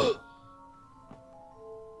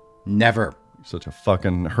 Never. You're such a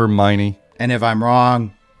fucking Hermione. And if I'm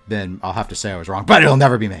wrong, then I'll have to say I was wrong. But it'll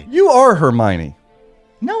never be made. You are Hermione.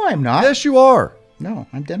 No, I'm not. Yes, you are. No,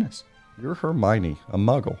 I'm Dennis. You're Hermione, a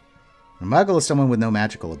muggle. A muggle is someone with no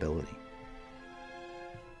magical ability.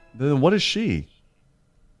 Then what is she?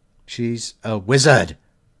 She's a wizard.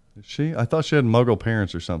 Is she? I thought she had muggle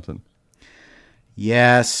parents or something.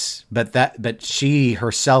 Yes, but she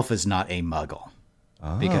herself is not a muggle.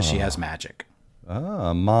 because she has magic.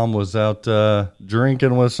 Mom was out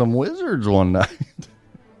drinking with some wizards one night.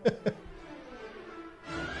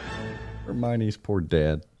 Hermione's poor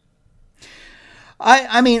dad.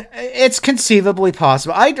 I mean, it's conceivably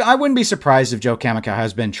possible. I wouldn't be surprised if Joe Kamikawa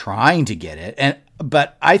has been trying to get it,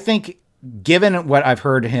 but I think, given what I've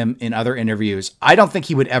heard him in other interviews, I don't think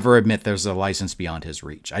he would ever admit there's a license beyond his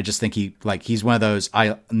reach. I just think he's one of those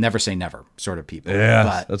I never say never sort of people.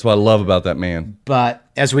 Yeah, that's what I love about that man. But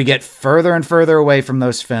as we get further and further away from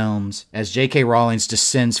those films, as J.K. Rowling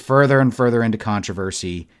descends further and further into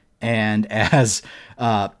controversy, and as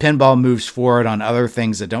Pinball moves forward on other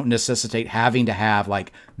things that don't necessitate having to have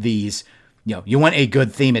like these, you want a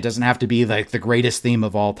good theme. It doesn't have to be like the greatest theme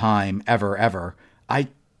of all time ever. I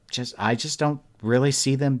just don't really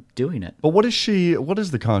see them doing it. But what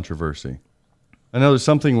is the controversy? I know there's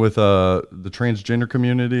something with the transgender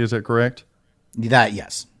community. Is that correct?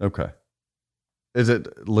 Yes. Okay. Is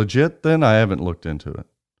it legit then? I haven't looked into it.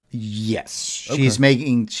 Yes. Okay.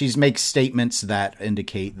 She's makes statements that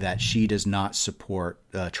indicate that she does not support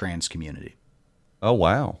the trans community. Oh,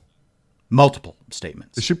 wow. Multiple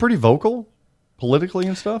statements. Is she pretty vocal politically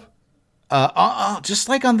and stuff? Just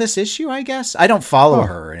like on this issue, I guess. I don't follow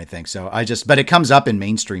her or anything, but it comes up in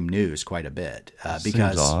mainstream news quite a bit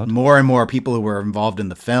because more and more people who were involved in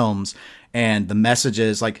the films and the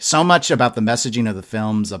messages, like so much about the messaging of the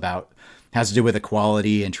films has to do with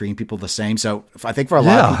equality and treating people the same. So I think for a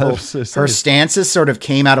lot of people, her stances sort of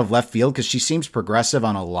came out of left field because she seems progressive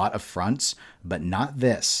on a lot of fronts, but not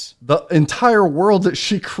this. The entire world that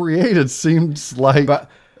she created seems like...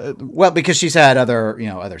 Well, because she's had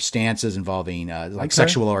other stances involving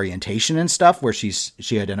sexual orientation and stuff where she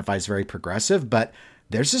identifies very progressive, but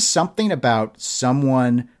there's just something about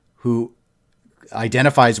someone who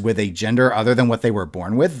identifies with a gender other than what they were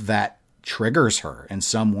born with that triggers her in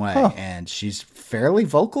some way. And she's fairly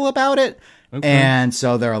vocal about it. Okay. And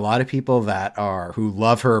so there are a lot of people who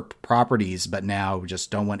love her properties, but now just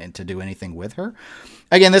don't want to do anything with her.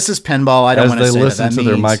 Again, this is Pinball. I don't want to say that listen to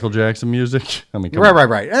their Michael Jackson music. I mean,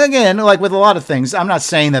 right. And again, like with a lot of things, I'm not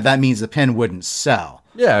saying that means the pin wouldn't sell.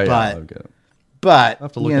 Yeah. But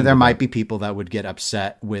there might be people that would get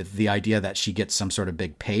upset with the idea that she gets some sort of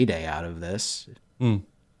big payday out of this. Yeah.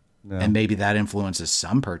 And maybe that influences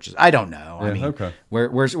some purchase. I don't know. Yeah, I mean,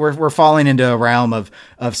 we're falling into a realm of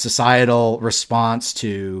societal response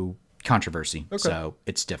to controversy. Okay. So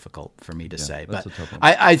it's difficult for me to say. But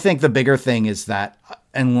I think the bigger thing is that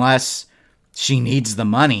unless she needs the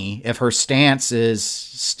money, if her stance is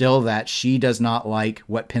still that she does not like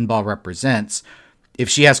what pinball represents, if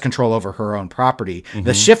she has control over her own property,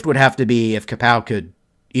 the shift would have to be if Kapow could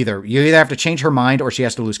you either have to change her mind or she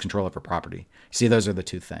has to lose control of her property. See, those are the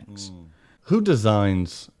two things. Who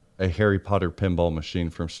designs a Harry Potter pinball machine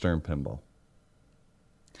from Stern Pinball?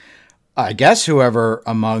 I guess whoever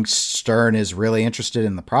amongst Stern is really interested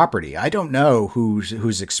in the property. I don't know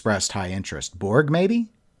who's expressed high interest. Borg, maybe?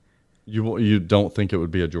 You don't think it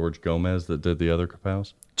would be a George Gomez that did the other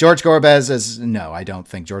Kapows? George Gomez no, I don't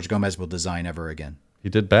think George Gomez will design ever again. He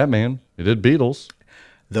did Batman. He did Beatles.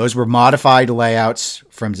 Those were modified layouts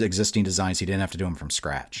from existing designs. He didn't have to do them from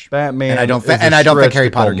scratch. Batman. And I don't think Harry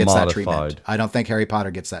Potter gets that treatment. I don't think Harry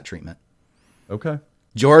Potter gets that treatment. Okay.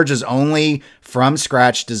 George's only from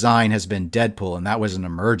scratch design has been Deadpool, and that was an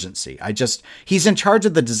emergency. He's in charge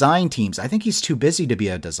of the design teams. I think he's too busy to be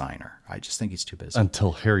a designer. I just think he's too busy.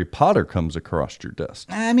 Until Harry Potter comes across your desk.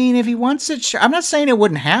 I mean, if he wants it, sure. I'm not saying it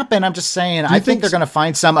wouldn't happen. I'm just saying I think they're going to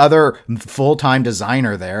find some other full-time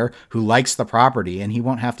designer there who likes the property, and he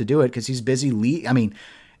won't have to do it because he's busy. I mean,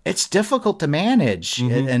 it's difficult to manage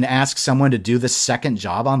and ask someone to do the second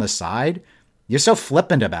job on the side. You're so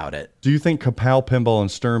flippant about it. Do you think Kapow Pinball and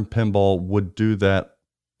Stern Pinball would do that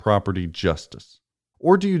property justice?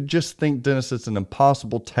 Or do you just think, Dennis, it's an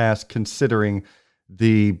impossible task considering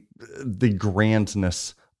the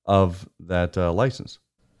grandness of that license?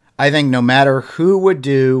 I think no matter who would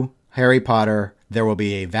do Harry Potter, there will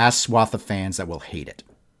be a vast swath of fans that will hate it.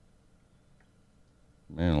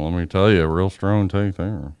 Man, let me tell you, a real strong take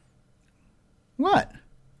there. What?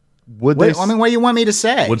 What do you want me to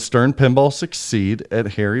say? Would Stern Pinball succeed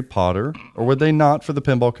at Harry Potter, or would they not for the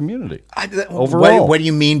pinball community? Overall, what do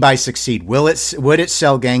you mean by succeed? Would it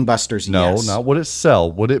sell gangbusters? No, yes. Not would it sell.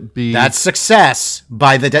 Would it be? That's success.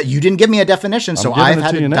 You didn't give me a definition, so I've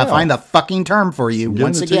had to define the fucking term for you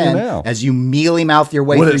once again as you mealy mouth your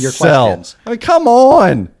way through your questions. I mean, come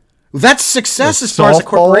on. That's success as far as a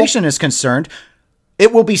corporation is concerned.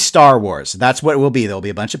 It will be Star Wars. That's what it will be. There'll be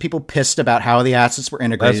a bunch of people pissed about how the assets were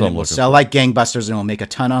integrated. And it will sell like gangbusters, and it will make a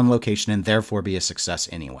ton on location and therefore be a success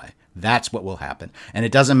anyway. That's what will happen. And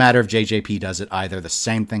it doesn't matter if JJP does it either. The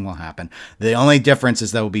same thing will happen. The only difference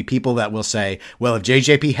is there will be people that will say, well, if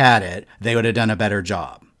JJP had it, they would have done a better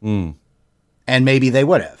job. And maybe they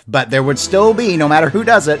would have. But there would still be, no matter who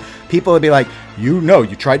does it, people would be like, you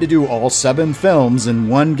tried to do all 7 films in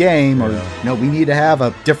one game, or no, we need to have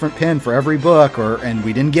a different pin for every book, and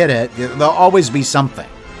we didn't get it. There'll always be something.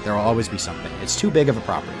 There will always be something. It's too big of a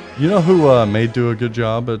property. You know who may do a good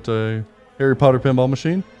job at Harry Potter Pinball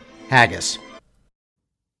Machine? Haggis.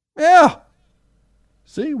 Yeah.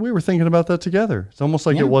 See, we were thinking about that together. It's almost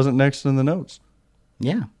like it wasn't next in the notes.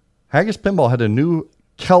 Yeah. Haggis Pinball had a new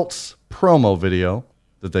Celts promo video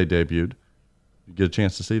that they debuted. You get a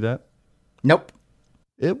chance to see that? Nope.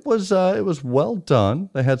 It was well done.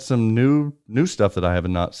 They had some new stuff that I have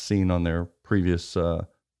not seen on their previous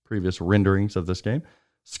renderings of this game.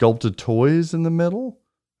 Sculpted toys in the middle.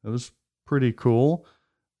 It was pretty cool.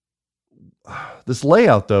 This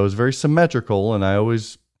layout though is very symmetrical, and I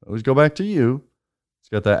always go back to you. It's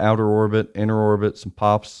got that outer orbit, inner orbit, some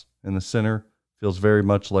pops in the center. Feels very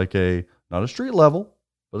much like not a street level,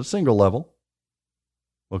 but a single level.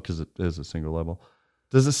 Well, because it is a single level.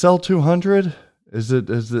 Does it sell 200?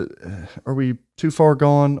 Are we too far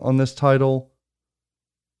gone on this title?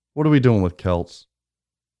 What are we doing with Celts?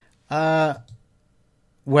 Well,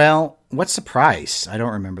 what's the price? I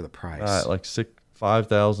don't remember the price. Like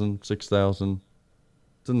 5,000, 6,000.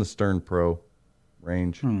 It's in the Stern Pro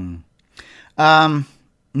range.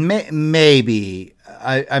 Maybe.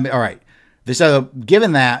 I mean, all right. So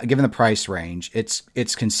given the price range,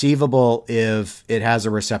 it's conceivable if it has a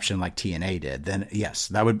reception like TNA did, then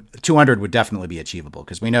yes, 200 would definitely be achievable,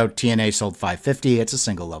 because we know TNA sold 550. It's a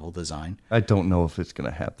single level design. I don't know if it's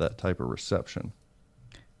going to have that type of reception.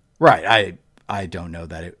 Right. I don't know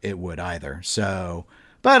that it would either. So,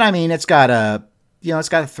 but I mean, it's got a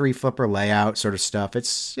 3-flipper layout sort of stuff.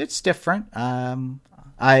 It's different.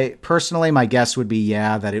 I personally, my guess would be,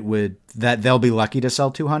 that they'll be lucky to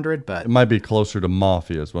sell 200, but it might be closer to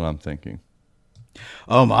Mafia is what I'm thinking.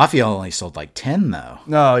 Oh, Mafia only sold like 10 though.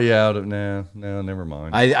 No, yeah, no, never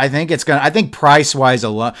mind. I think price wise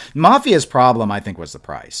alone, Mafia's problem, I think, was the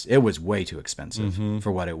price. It was way too expensive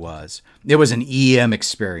for what it was. It was an EM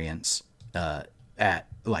experience, at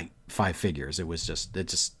like 5 figures. It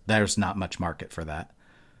just, there's not much market for that.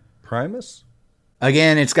 Primus?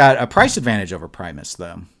 Again, it's got a price advantage over Primus,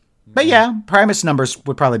 though. But yeah, Primus numbers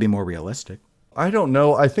would probably be more realistic. I don't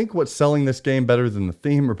know. I think what's selling this game better than the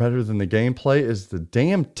theme or better than the gameplay is the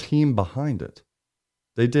damn team behind it.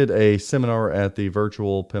 They did a seminar at the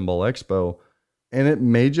Virtual Pinball Expo, and it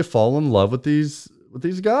made you fall in love with these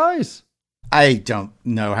guys. I don't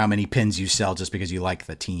know how many pins you sell just because you like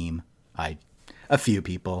the team. A few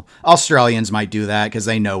people. Australians might do that because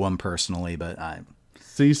they know them personally, but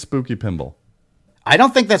See Spooky Pinball. I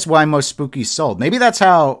don't think that's why most Spookies sold. Maybe that's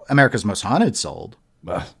how America's Most Haunted sold.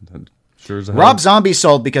 Sure as Rob Zombie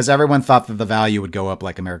sold because everyone thought that the value would go up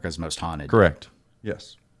like America's Most Haunted. Correct.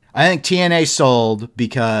 Yes. I think TNA sold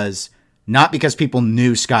not because people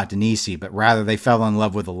knew Scott Denisi, but rather they fell in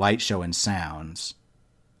love with the light show and sounds.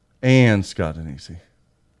 And Scott Denisi.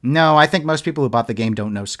 No, I think most people who bought the game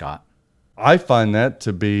don't know Scott. I find that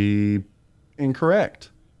to be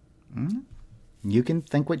incorrect. You can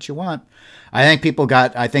think what you want. I think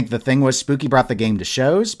the thing was Spooky brought the game to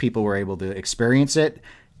shows. People were able to experience it.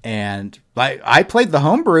 And I played the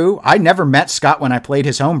homebrew. I never met Scott when I played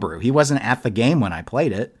his homebrew. He wasn't at the game when I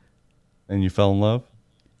played it. And you fell in love?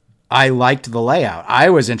 I liked the layout. I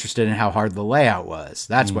was interested in how hard the layout was.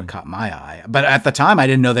 That's what caught my eye. But at the time, I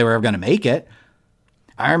didn't know they were ever going to make it.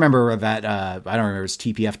 I remember that, I don't remember, it was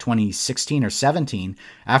TPF 2016 or 17.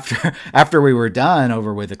 After we were done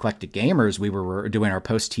over with Eclectic Gamers, we were doing our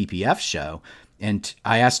post-TPF show. And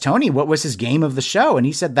I asked Tony what was his game of the show. And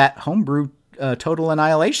he said that homebrew Total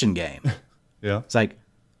Annihilation game. Yeah. It's like,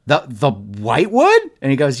 the Whitewood?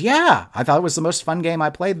 And he goes, yeah. I thought it was the most fun game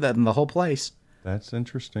I played in the whole place. That's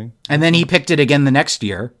interesting. And then he picked it again the next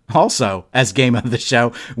year, also as game of the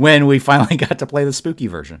show, when we finally got to play the spooky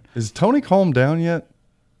version. Is Tony calmed down yet?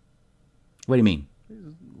 What do you mean? He's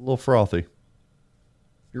a little frothy.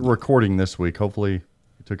 You're recording this week. Hopefully you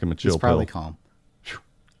took him a chill He's probably pill. calm.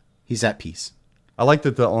 He's at peace. I liked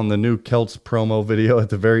it on the new Celts promo video at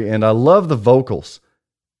the very end. I love the vocals.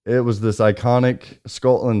 It was this iconic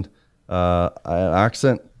Scotland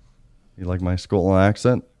accent. You like my Scotland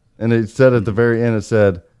accent? And it said at the very end, it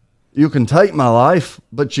said, "You can take my life,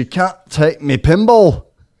 but you can't take me pinball."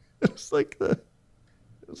 It was like it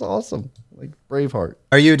was awesome. Like Braveheart.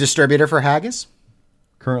 Are you a distributor for Haggis?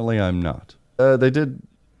 Currently, I'm not. They did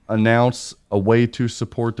announce a way to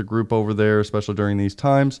support the group over there, especially during these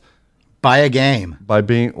times. Buy a game. By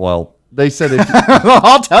being, well, they said if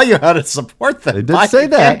I'll tell you how to support them. they did say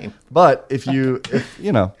that, but if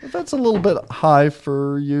that's a little bit high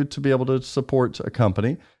for you to be able to support a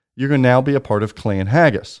company, you can now be a part of Clan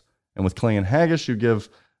Haggis. And with Clan Haggis, you give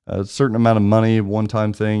a certain amount of money,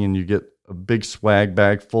 one-time thing, and you get a big swag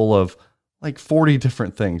bag full of like 40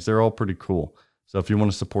 different things. They're all pretty cool. So if you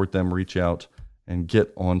want to support them, reach out and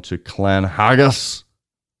get onto Clan Haggis.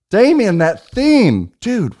 Damien, that theme.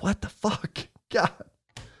 Dude, what the fuck? God.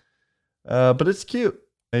 But it's cute.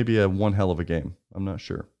 Maybe a one hell of a game. I'm not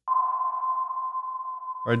sure.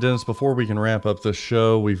 All right, Dennis, before we can wrap up the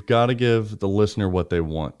show, we've got to give the listener what they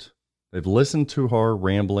want. They've listened to our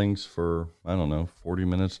ramblings for, 40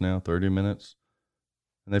 minutes now, 30 minutes.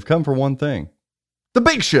 And they've come for one thing. The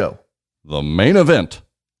big show. The main event.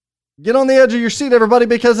 Get on the edge of your seat, everybody,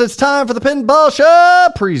 because it's time for the Pinball Show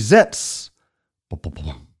presents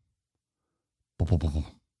Pinball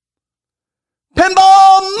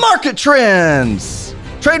Market Trends.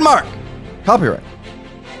 Trademark. Copyright.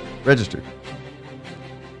 Registered.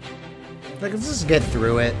 Let's just get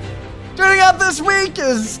through it. Turning up this week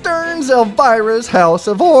is Stern's Elvira's House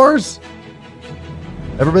of Horrors.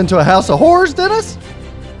 Ever been to a House of Horrors, Dennis?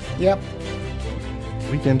 Yep.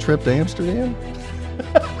 Weekend trip to Amsterdam?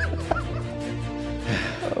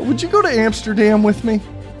 Would you go to Amsterdam with me?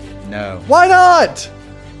 No. Why not?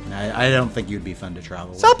 I don't think you'd be fun to travel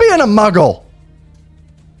with. Stop being a muggle.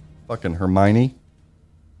 Fucking Hermione.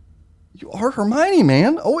 You are Hermione,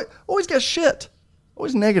 man. Always got shit.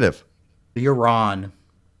 Always negative. You're Ron.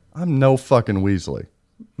 I'm no fucking Weasley.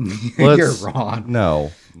 You're Ron.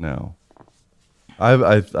 No.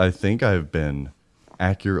 I think I've been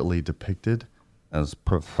accurately depicted as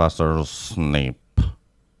Professor Snape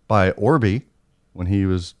by Orby when he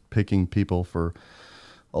was picking people for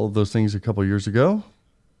all of those things a couple years ago.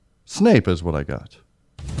 Snape is what I got.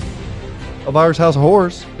 Elvira's House of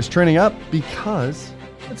Horrors is trending up because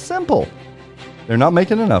it's simple. They're not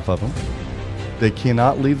making enough of them. They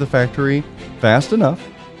cannot leave the factory fast enough.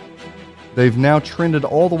 They've now trended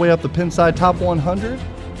all the way up the Pinside Top 100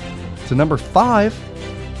 to number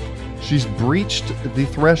 5. She's breached the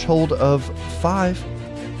threshold of 5.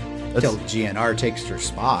 Until GNR takes her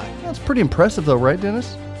spot. That's pretty impressive, though, right,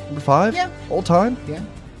 Dennis? Number 5? Yeah. All time? Yeah.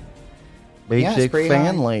 Basic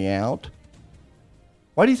fan high. layout.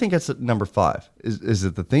 Why do you think it's at number 5? Is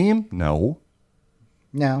it the theme? No.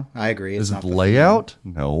 No, I agree. It's Is it not the layout?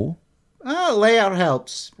 No. Layout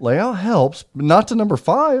helps. Layout helps, but not to number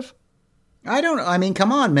 5.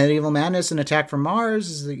 Come on. Medieval Madness and Attack from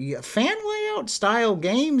Mars. Fan layout style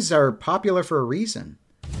games are popular for a reason.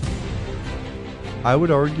 I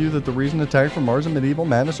would argue that the reason Attack from Mars and Medieval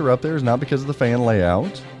Madness are up there is not because of the fan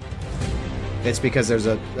layout. It's because there's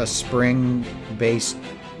a spring-based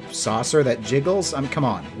saucer that jiggles. Come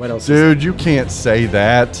on. What else? Dude, you can't say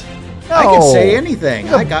that. No. I can say anything.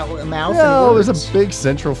 I got a mouth and words. It was a big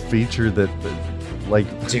central feature that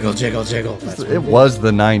jiggle, jiggle, jiggle. It was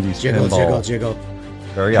the 90s jiggle, pinball. jiggle.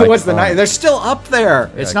 Very It was the iconic. 90s. They're still up there.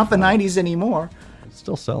 Very it's not the iconic. 90s anymore. It's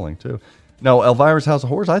still selling, too. No, Elvira's House of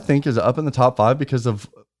Horrors, I think, is up in the top 5 because of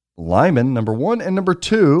Lyman, number 1, and number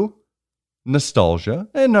 2, Nostalgia,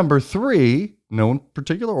 and number 3, no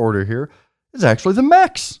particular order here, is actually the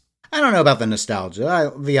Mechs. I don't know about the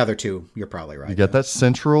nostalgia. The other two, you're probably right. You got that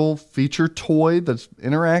central feature toy that's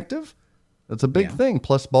interactive. That's a big thing.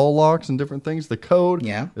 Plus ball locks and different things. The code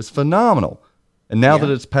is phenomenal. And now that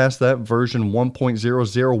it's past that version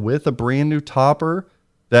 1.00 with a brand new topper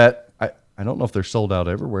that I don't know if they're sold out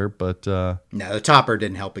everywhere, but... no, the topper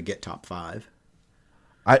didn't help it get top 5.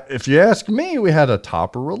 If you ask me, we had a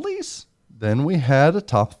topper release. Then we had a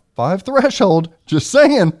top 5 threshold. Just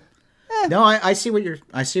saying. No, I see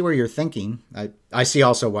where you're thinking. I see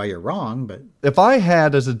also why you're wrong, but if I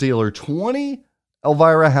had as a dealer 20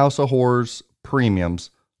 Elvira House of Horrors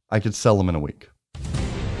premiums, I could sell them in a week.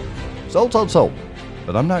 Sold.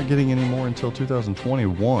 But I'm not getting any more until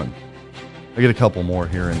 2021. I get a couple more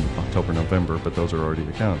here in October, November, but those are already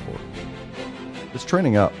accounted for. It's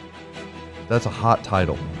trending up. That's a hot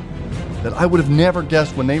title that I would have never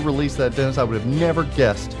guessed when they released that, Dennis. I would have never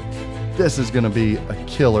guessed this is going to be a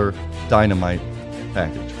killer dynamite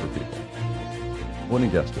package for people.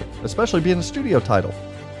 Wouldn't have guessed it, especially being a studio title.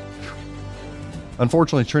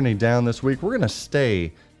 Unfortunately, trending down this week, we're going to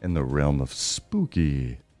stay in the realm of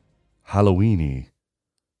spooky, Halloweeny.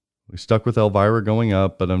 We stuck with Elvira going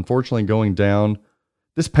up, but unfortunately going down.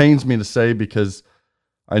 This pains me to say because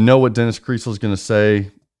I know what Dennis Kriesel is going to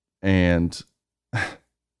say, and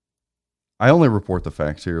I only report the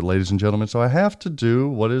facts here, ladies and gentlemen, so I have to do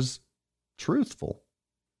what is truthful.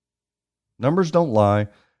 Numbers don't lie,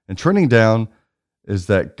 and trending down is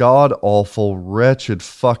that god-awful, wretched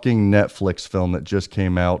fucking Netflix film that just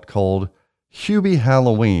came out called Hubie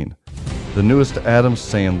Halloween, the newest Adam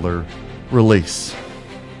Sandler release.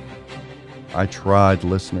 I tried,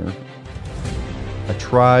 listener. I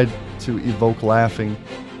tried to evoke laughing,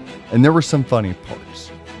 and there were some funny parts.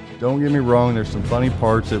 Don't get me wrong, there's some funny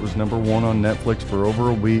parts. It was number 1 on Netflix for over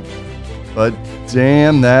a week, but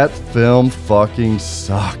damn, that film fucking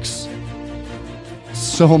sucks.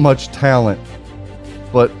 So much talent,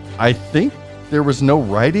 but I think there was no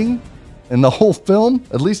writing in the whole film.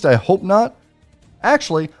 At least I hope not.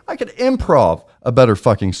 Actually, I could improv a better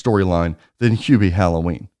fucking storyline than Hubie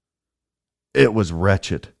Halloween. It was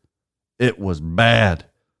wretched. It was bad.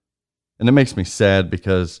 And it makes me sad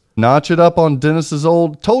because notch it up on Dennis's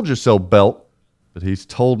old told you so belt, but he's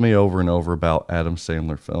told me over and over about Adam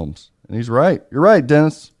Sandler films. And he's right. You're right,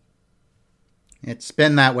 Dennis. It's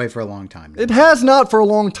been that way for a long time now. It has not for a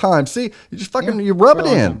long time. See, you just fucking, you rub it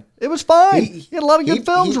in. It was fine. He had a lot of good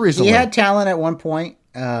films recently. He had talent at one point,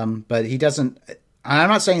 but he doesn't. I'm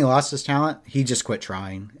not saying he lost his talent. He just quit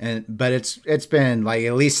trying. But it's been like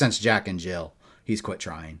at least since Jack and Jill, he's quit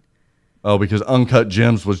trying. Oh, because Uncut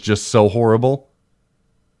Gems was just so horrible?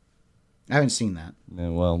 I haven't seen that. Yeah,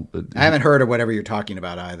 well, I haven't heard of whatever you're talking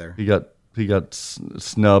about either. He got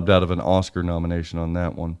snubbed out of an Oscar nomination on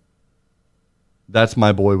that one. That's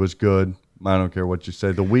My Boy was good. I don't care what you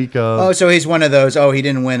say. The week of. Oh, so he's one of those. Oh, he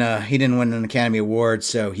didn't win an Academy Award,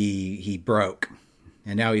 so he broke,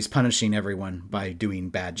 and now he's punishing everyone by doing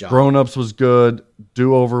bad jobs. Grown Ups was good.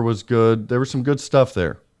 Do Over was good. There was some good stuff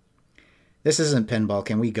there. This isn't pinball.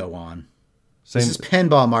 Can we go on? This is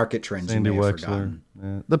pinball market trends. Sandy Wexler.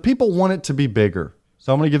 Yeah. The people want it to be bigger,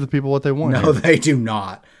 so I'm going to give the people what they want. No, they do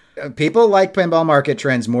not. People like pinball market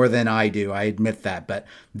trends more than I do. I admit that, but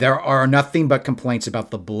there are nothing but complaints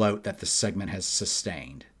about the bloat that this segment has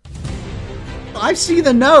sustained. I see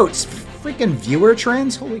the notes. Freaking viewer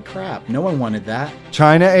trends. Holy crap! No one wanted that.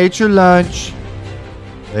 China ate your lunch.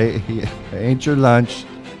 They ate your lunch.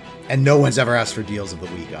 And no one's ever asked for deals of the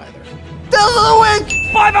week either. Deals of the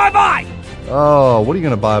week. Buy. Oh, what are you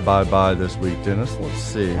going to buy this week, Dennis? Let's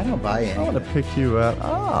see. I don't buy anything. I want to pick you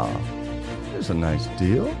out. There's a nice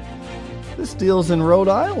deal. This deal's in Rhode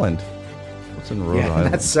Island. What's in Rhode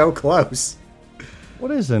Island? That's so close.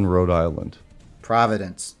 What is in Rhode Island?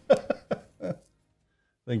 Providence. I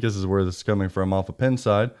think this is where this is coming from off of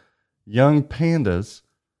Pinside. Young Pandas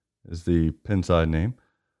is the Pinside name.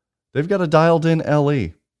 They've got a dialed-in LE.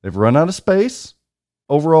 They've run out of space.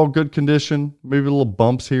 Overall good condition. Maybe little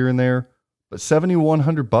bumps here and there. But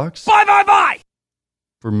 $7,100 bucks. Buy.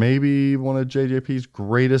 For maybe one of JJP's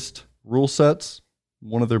greatest rule sets.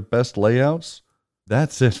 One of their best layouts.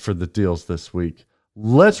 That's it for the deals this week.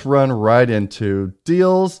 Let's run right into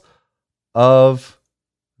deals of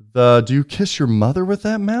the Do You Kiss Your Mother with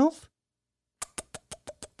That Mouth?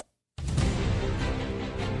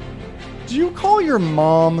 Do you call your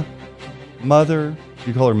mom mother? Do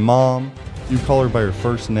you call her mom? Do you call her by her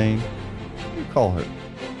first name? What do you call her?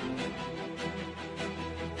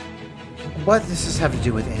 What does this have to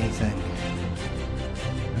do with anything?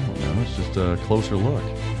 I don't know. It's just a closer look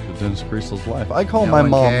at Dennis Kriesel's life. I call No my one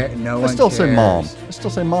mom. No I one still say mom. cares. I still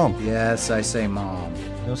say mom. Yes, I say mom.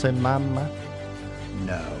 You don't say mama.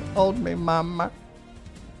 No. Hold me, mama.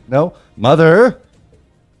 No, mother.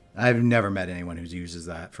 I've never met anyone who uses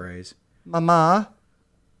that phrase. Mama.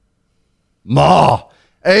 Ma.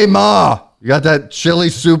 Hey, Ma. You got that chili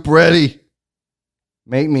soup ready?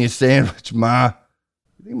 Make me a sandwich, Ma.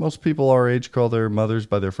 You think most people our age call their mothers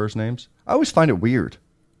by their first names? I always find it weird.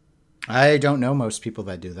 I don't know most people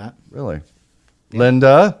that do that. Really? Yeah.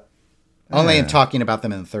 Linda? Only in talking about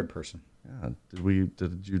them in the third person. Yeah.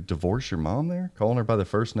 Did you divorce your mom there? Calling her by the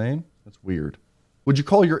first name? That's weird. Would you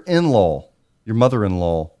call your in-law, your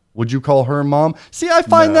mother-in-law, would you call her mom? See, I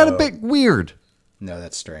find that a bit weird. No,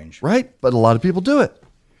 that's strange. Right? But a lot of people do it.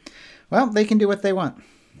 Well, they can do what they want.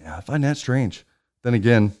 Yeah, I find that strange. Then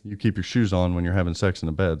again, you keep your shoes on when you're having sex in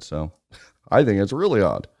a bed, so I think it's really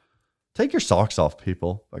odd. Take your socks off,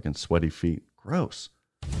 people. Fucking sweaty feet. Gross.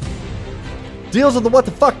 Deals of the what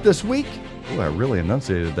the fuck this week. Ooh, I really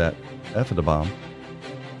enunciated that. F of the bomb.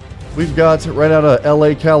 We've got right out of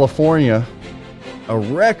LA, California, a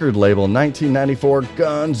record label 1994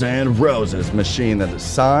 Guns N' Roses machine that is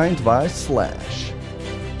signed by Slash.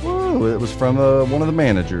 Woo, it was from one of the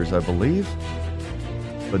managers, I believe.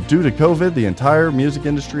 But due to COVID, the entire music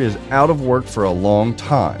industry is out of work for a long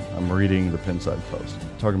time. I'm reading the Pinside Post.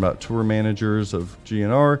 Talking about tour managers of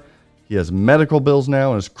GNR. He has medical bills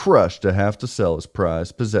now and is crushed to have to sell his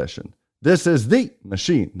prized possession. This is the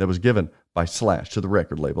machine that was given by Slash to the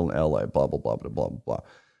record label in LA, blah, blah, blah, blah, blah, blah.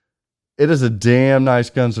 It is a damn nice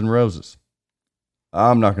Guns N' Roses.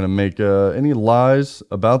 I'm not going to make any lies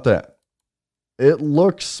about that. It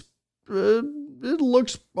looks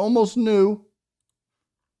almost new.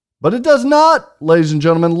 But it does not, ladies and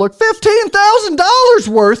gentlemen, look $15,000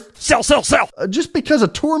 worth. Sell. Just because a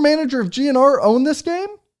tour manager of GNR owned this game?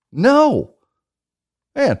 No.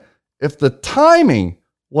 Man, if the timing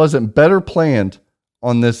wasn't better planned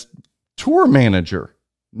on this tour manager,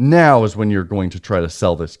 now is when you're going to try to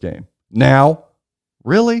sell this game. Now?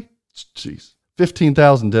 Really? Jeez.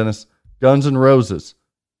 15,000, Dennis. Guns N' Roses.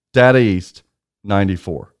 Data East.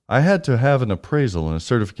 94. I had to have an appraisal and a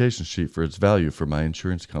certification sheet for its value for my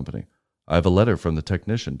insurance company. I have a letter from the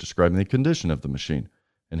technician describing the condition of the machine,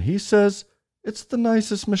 and he says it's the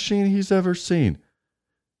nicest machine he's ever seen.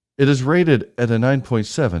 It is rated at a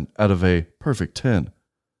 9.7 out of a perfect 10.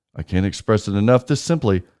 I can't express it enough. This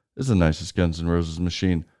simply is the nicest Guns N' Roses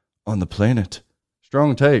machine on the planet.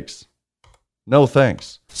 Strong takes. No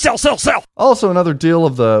thanks. Sell. Also another deal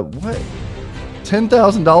of the, what?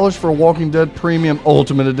 $10,000 for a Walking Dead Premium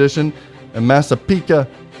Ultimate Edition in Massapequa,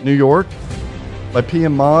 New York by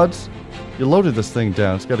PM Mods. You loaded this thing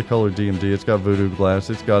down. It's got a colored DMD. It's got voodoo glass.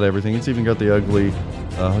 It's got everything. It's even got the ugly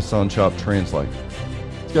Hassan Chop translate.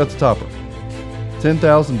 It's got the topper.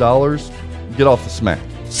 $10,000. Get off the smack.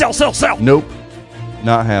 Sell. Nope.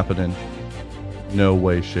 Not happening. No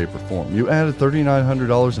way, shape, or form. You added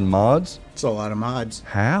 $3,900 in mods? It's a lot of mods.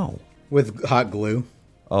 How? With hot glue.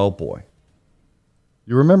 Oh, boy.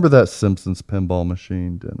 You remember that Simpsons pinball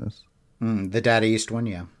machine, Dennis? The Data East one,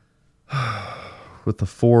 yeah. With the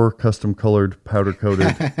 4 custom-colored, powder-coated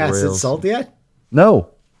Has rails. it sold yet? No.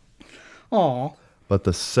 Aw. But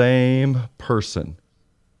the same person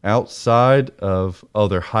outside of... Oh,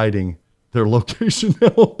 they're hiding their location now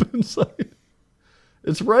up inside.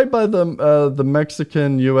 It's right by the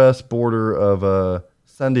Mexican-U.S. border of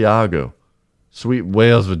San Diego. Sweet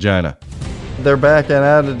whale's vagina. They're back and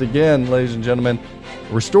at it again, ladies and gentlemen.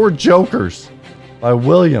 Restored Jokers by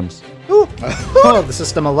Williams. Oh, the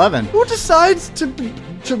System 11. Who decides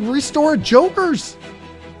to restore Jokers?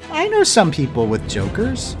 I know some people with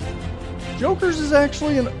Jokers. Jokers is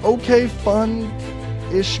actually an okay,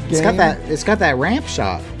 fun-ish game. It's got that ramp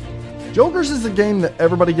shot. Jokers is a game that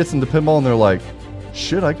everybody gets into pinball and they're like,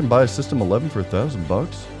 shit, I can buy a System 11 for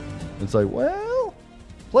 $1,000. It's like, well,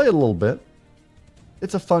 play it a little bit.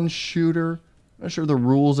 It's a fun shooter. I'm not sure the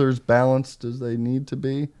rules are as balanced as they need to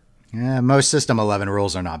be. Yeah, most System 11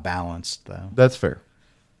 rules are not balanced, though. That's fair.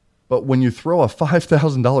 But when you throw a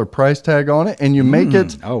 $5,000 price tag on it and you make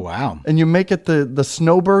it... Oh, wow. And you make it the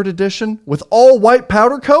Snowbird edition with all white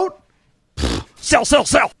powder coat? Sell.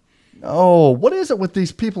 Oh, what is it with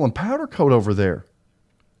these people in powder coat over there?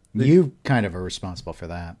 You kind of are responsible for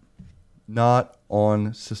that. Not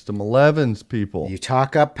on System 11's people. You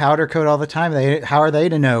talk up powder coat all the time. How are they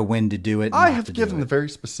to know when to do it? I have given the very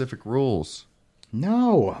specific rules.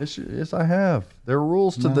 No. Yes, I have. There are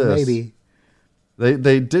rules to this. Maybe.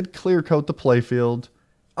 They did clear coat the playfield.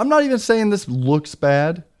 I'm not even saying this looks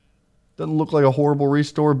bad. Doesn't look like a horrible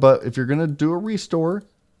restore, but if you're going to do a restore,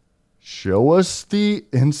 show us the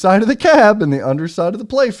inside of the cab and the underside of the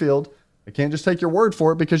playfield. I can't just take your word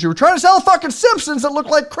for it because you were trying to sell fucking Simpsons that look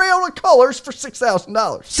like Crayola colors for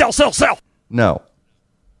 $6,000. Sell. No.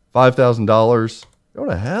 $5,000. Go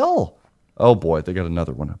to hell. Oh boy, they got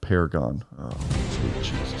another one, a Paragon. Oh, sweet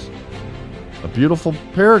Jesus. A beautiful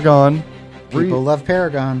Paragon. People love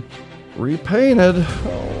Paragon. Repainted.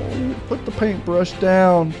 Oh, you put the paintbrush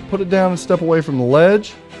down. Put it down and step away from the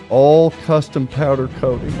ledge. All custom powder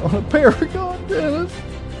coating on a Paragon, Dennis.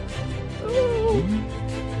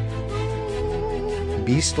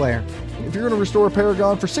 Beast Lair. If you're going to restore a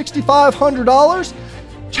Paragon for $6,500,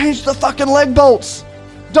 change the fucking leg bolts.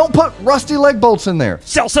 Don't put rusty leg bolts in there.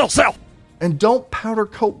 Sell. And don't powder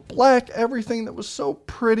coat black everything that was so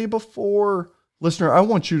pretty before. Listener, I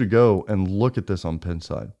want you to go and look at this on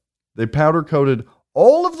Pinside. They powder coated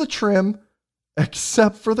all of the trim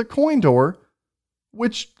except for the coin door,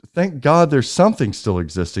 which, thank God, there's something still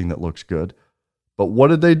existing that looks good. But what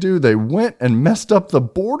did they do? They went and messed up the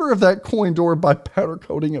border of that coin door by powder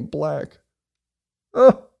coating it black.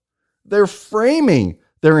 They're framing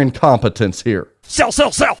their incompetence here. Sell.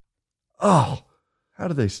 Oh, how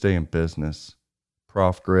do they stay in business?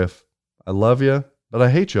 Prof. Griff, I love you, but I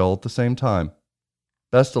hate you all at the same time.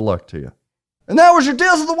 Best of luck to you. And that was your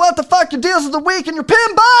deals of the what the fuck, your deals of the week, and your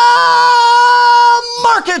pinball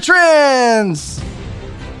market trends.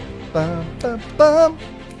 Bum, bum, bum.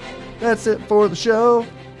 That's it for the show.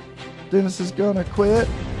 Dennis is gonna quit.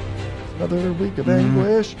 Another week of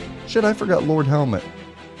anguish. Shit, I forgot Lord Helmet.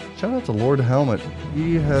 Shout out to Lord Helmet.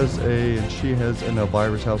 She has an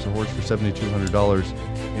Elvira's House of Horse for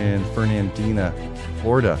 $7,200 in Fernandina,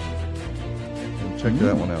 Florida. And check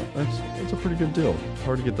that one out. That's a pretty good deal. It's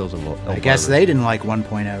hard to get those. I guess they didn't like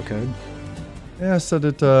 1.0 code. Yeah, I said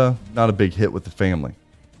it. Not a big hit with the family.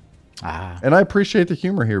 And I appreciate the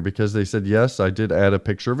humor here because they said, yes, I did add a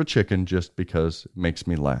picture of a chicken just because it makes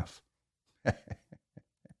me laugh. I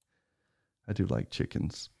do like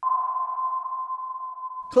chickens.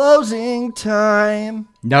 Closing time.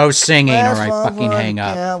 No singing or I fucking hang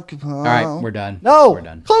up. All right, we're done. No, we're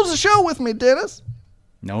done. Close the show with me, Dennis.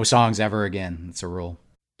 No songs ever again. It's a rule.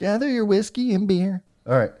 Gather your whiskey and beer.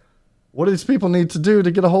 All right. What do these people need to do to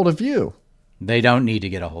get a hold of you? They don't need to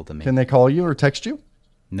get a hold of me. Can they call you or text you?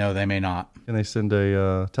 No, they may not. Can they send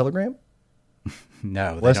a telegram?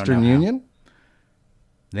 No. They Western don't know Union? how.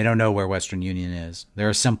 They don't know where Western Union is. They're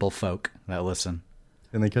a simple folk that listen.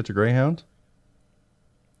 Can they catch a Greyhound?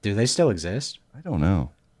 Do they still exist? I don't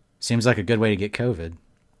know. Seems like a good way to get COVID.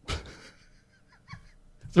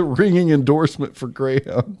 It's a ringing endorsement for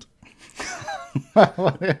Greyhound.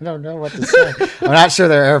 I don't know what to say. I'm not sure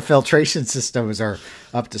their air filtration systems are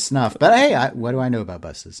up to snuff. But hey, what do I know about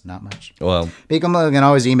buses? Not much. Well, people can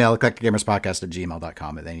always email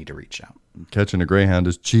eclecticgamerspodcast@gmail.com if they need to reach out. Catching a Greyhound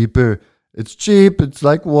is cheaper. It's cheap. It's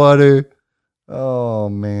like water. Oh,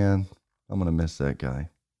 man. I'm going to miss that guy.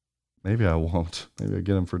 Maybe I won't. Maybe I'll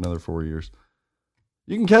get him for another 4 years.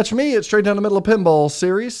 You can catch me at Straight Down the Middle of Pinball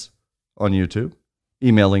series on YouTube.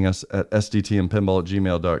 Emailing us at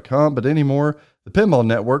sdtmpinball@gmail.com. But anymore, the Pinball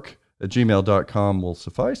Network at gmail.com will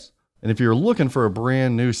suffice. And if you're looking for a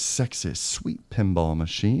brand new, sexy, sweet pinball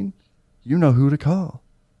machine, you know who to call.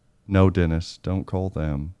 No, Dennis, don't call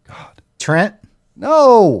them. God. Trent?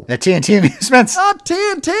 No. At TNT Amusements? Not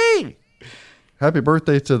TNT. Happy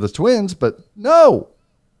birthday to the twins, but no.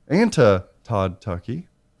 And to Todd Tucky.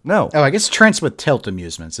 No. Oh, I guess Trent's with Tilt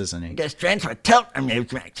Amusements, isn't he? I guess Trent's with Tilt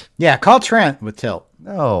Amusements. Yeah, call Trent with Tilt.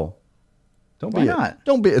 No. Why not?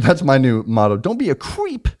 Don't be. That's my new motto. Don't be a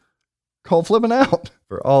creep. Call Flippin' Out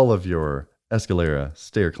for all of your Escalera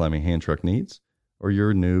stair climbing hand truck needs or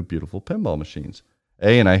your new beautiful pinball machines.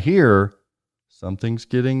 Hey, and I hear something's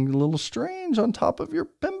getting a little strange on top of your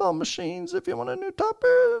pinball machines. If you want a new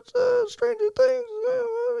topper, stranger things,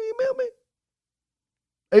 email me.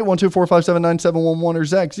 812-457-9711 or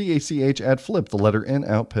Zach, Z-A-C-H at flip, the letter N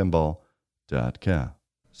out pinball.com.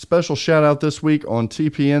 Special shout out this week on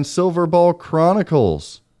TPN Silverball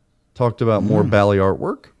Chronicles. Talked about more Bally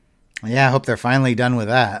artwork. Yeah, I hope they're finally done with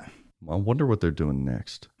that. I wonder what they're doing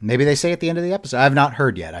next. Maybe they say at the end of the episode. I've not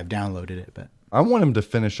heard yet. I've downloaded it, but I want him to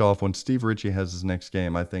finish off when Steve Ritchie has his next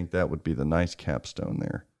game. I think that would be the nice capstone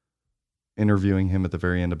there. Interviewing him at the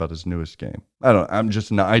very end about his newest game. I'm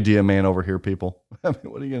just an idea man over here, people. I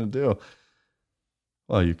mean, what are you going to do?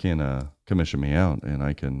 Well, you can commission me out and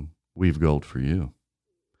I can weave gold for you.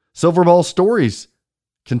 Silverball Stories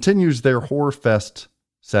continues their Horror Fest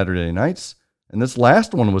Saturday nights. And this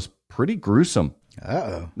last one was pretty gruesome.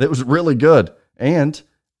 Uh-oh. It was really good. And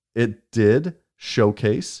it did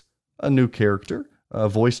showcase a new character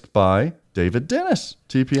voiced by David Dennis,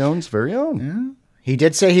 TPO's very own. Yeah. He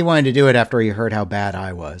did say he wanted to do it after he heard how bad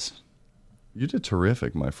I was. You did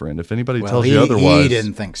terrific, my friend. If anybody tells you otherwise, he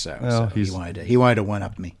didn't think so. Well, so he wanted to one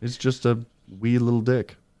up me. He's just a wee little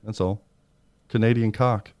dick. That's all. Canadian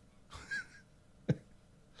cock.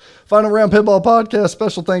 Final Round Pinball Podcast.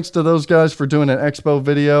 Special thanks to those guys for doing an expo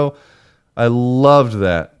video. I loved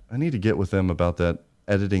that. I need to get with them about that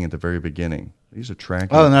editing at the very beginning. These are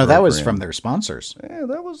tracking. Oh no, that was from their sponsors. Yeah,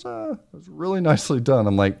 that was really nicely done.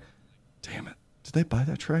 I'm like, damn it. Did they buy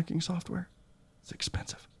that tracking software? It's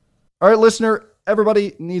expensive. All right, listener,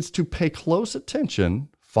 everybody needs to pay close attention.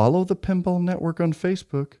 Follow the Pinball Network on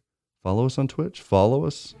Facebook. Follow us on Twitch. Follow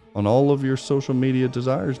us on all of your social media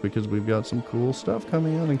desires because we've got some cool stuff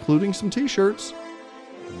coming out, including some t-shirts.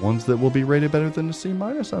 Ones that will be rated better than a C-, I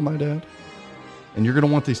might add. And you're going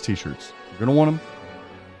to want these t-shirts. You're going to want them.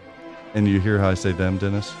 And you hear how I say them,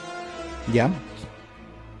 Dennis? Yeah.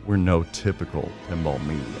 We're no typical pinball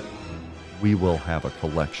media. We will have a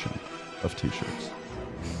collection of t-shirts.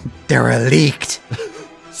 They're leaked.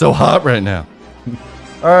 So hot right now.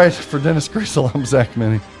 All right, for Dennis Kriesel, I'm Zach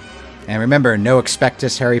Minnie. And remember, no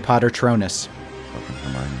expectus Harry Potter Tronus.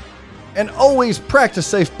 And always practice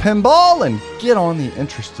safe pinball and get on the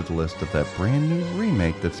interested list of that brand new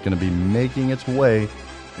remake that's going to be making its way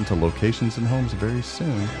into locations and homes very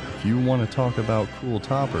soon. If you want to talk about cool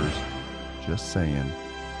toppers, just saying,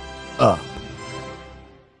 up.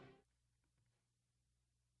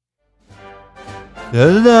 So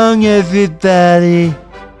long, everybody.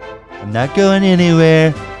 I'm not going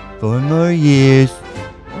anywhere. 4 more years.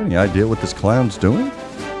 Any idea what this clown's doing?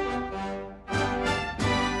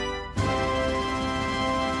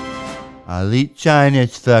 I'll eat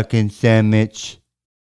China's fucking sandwich.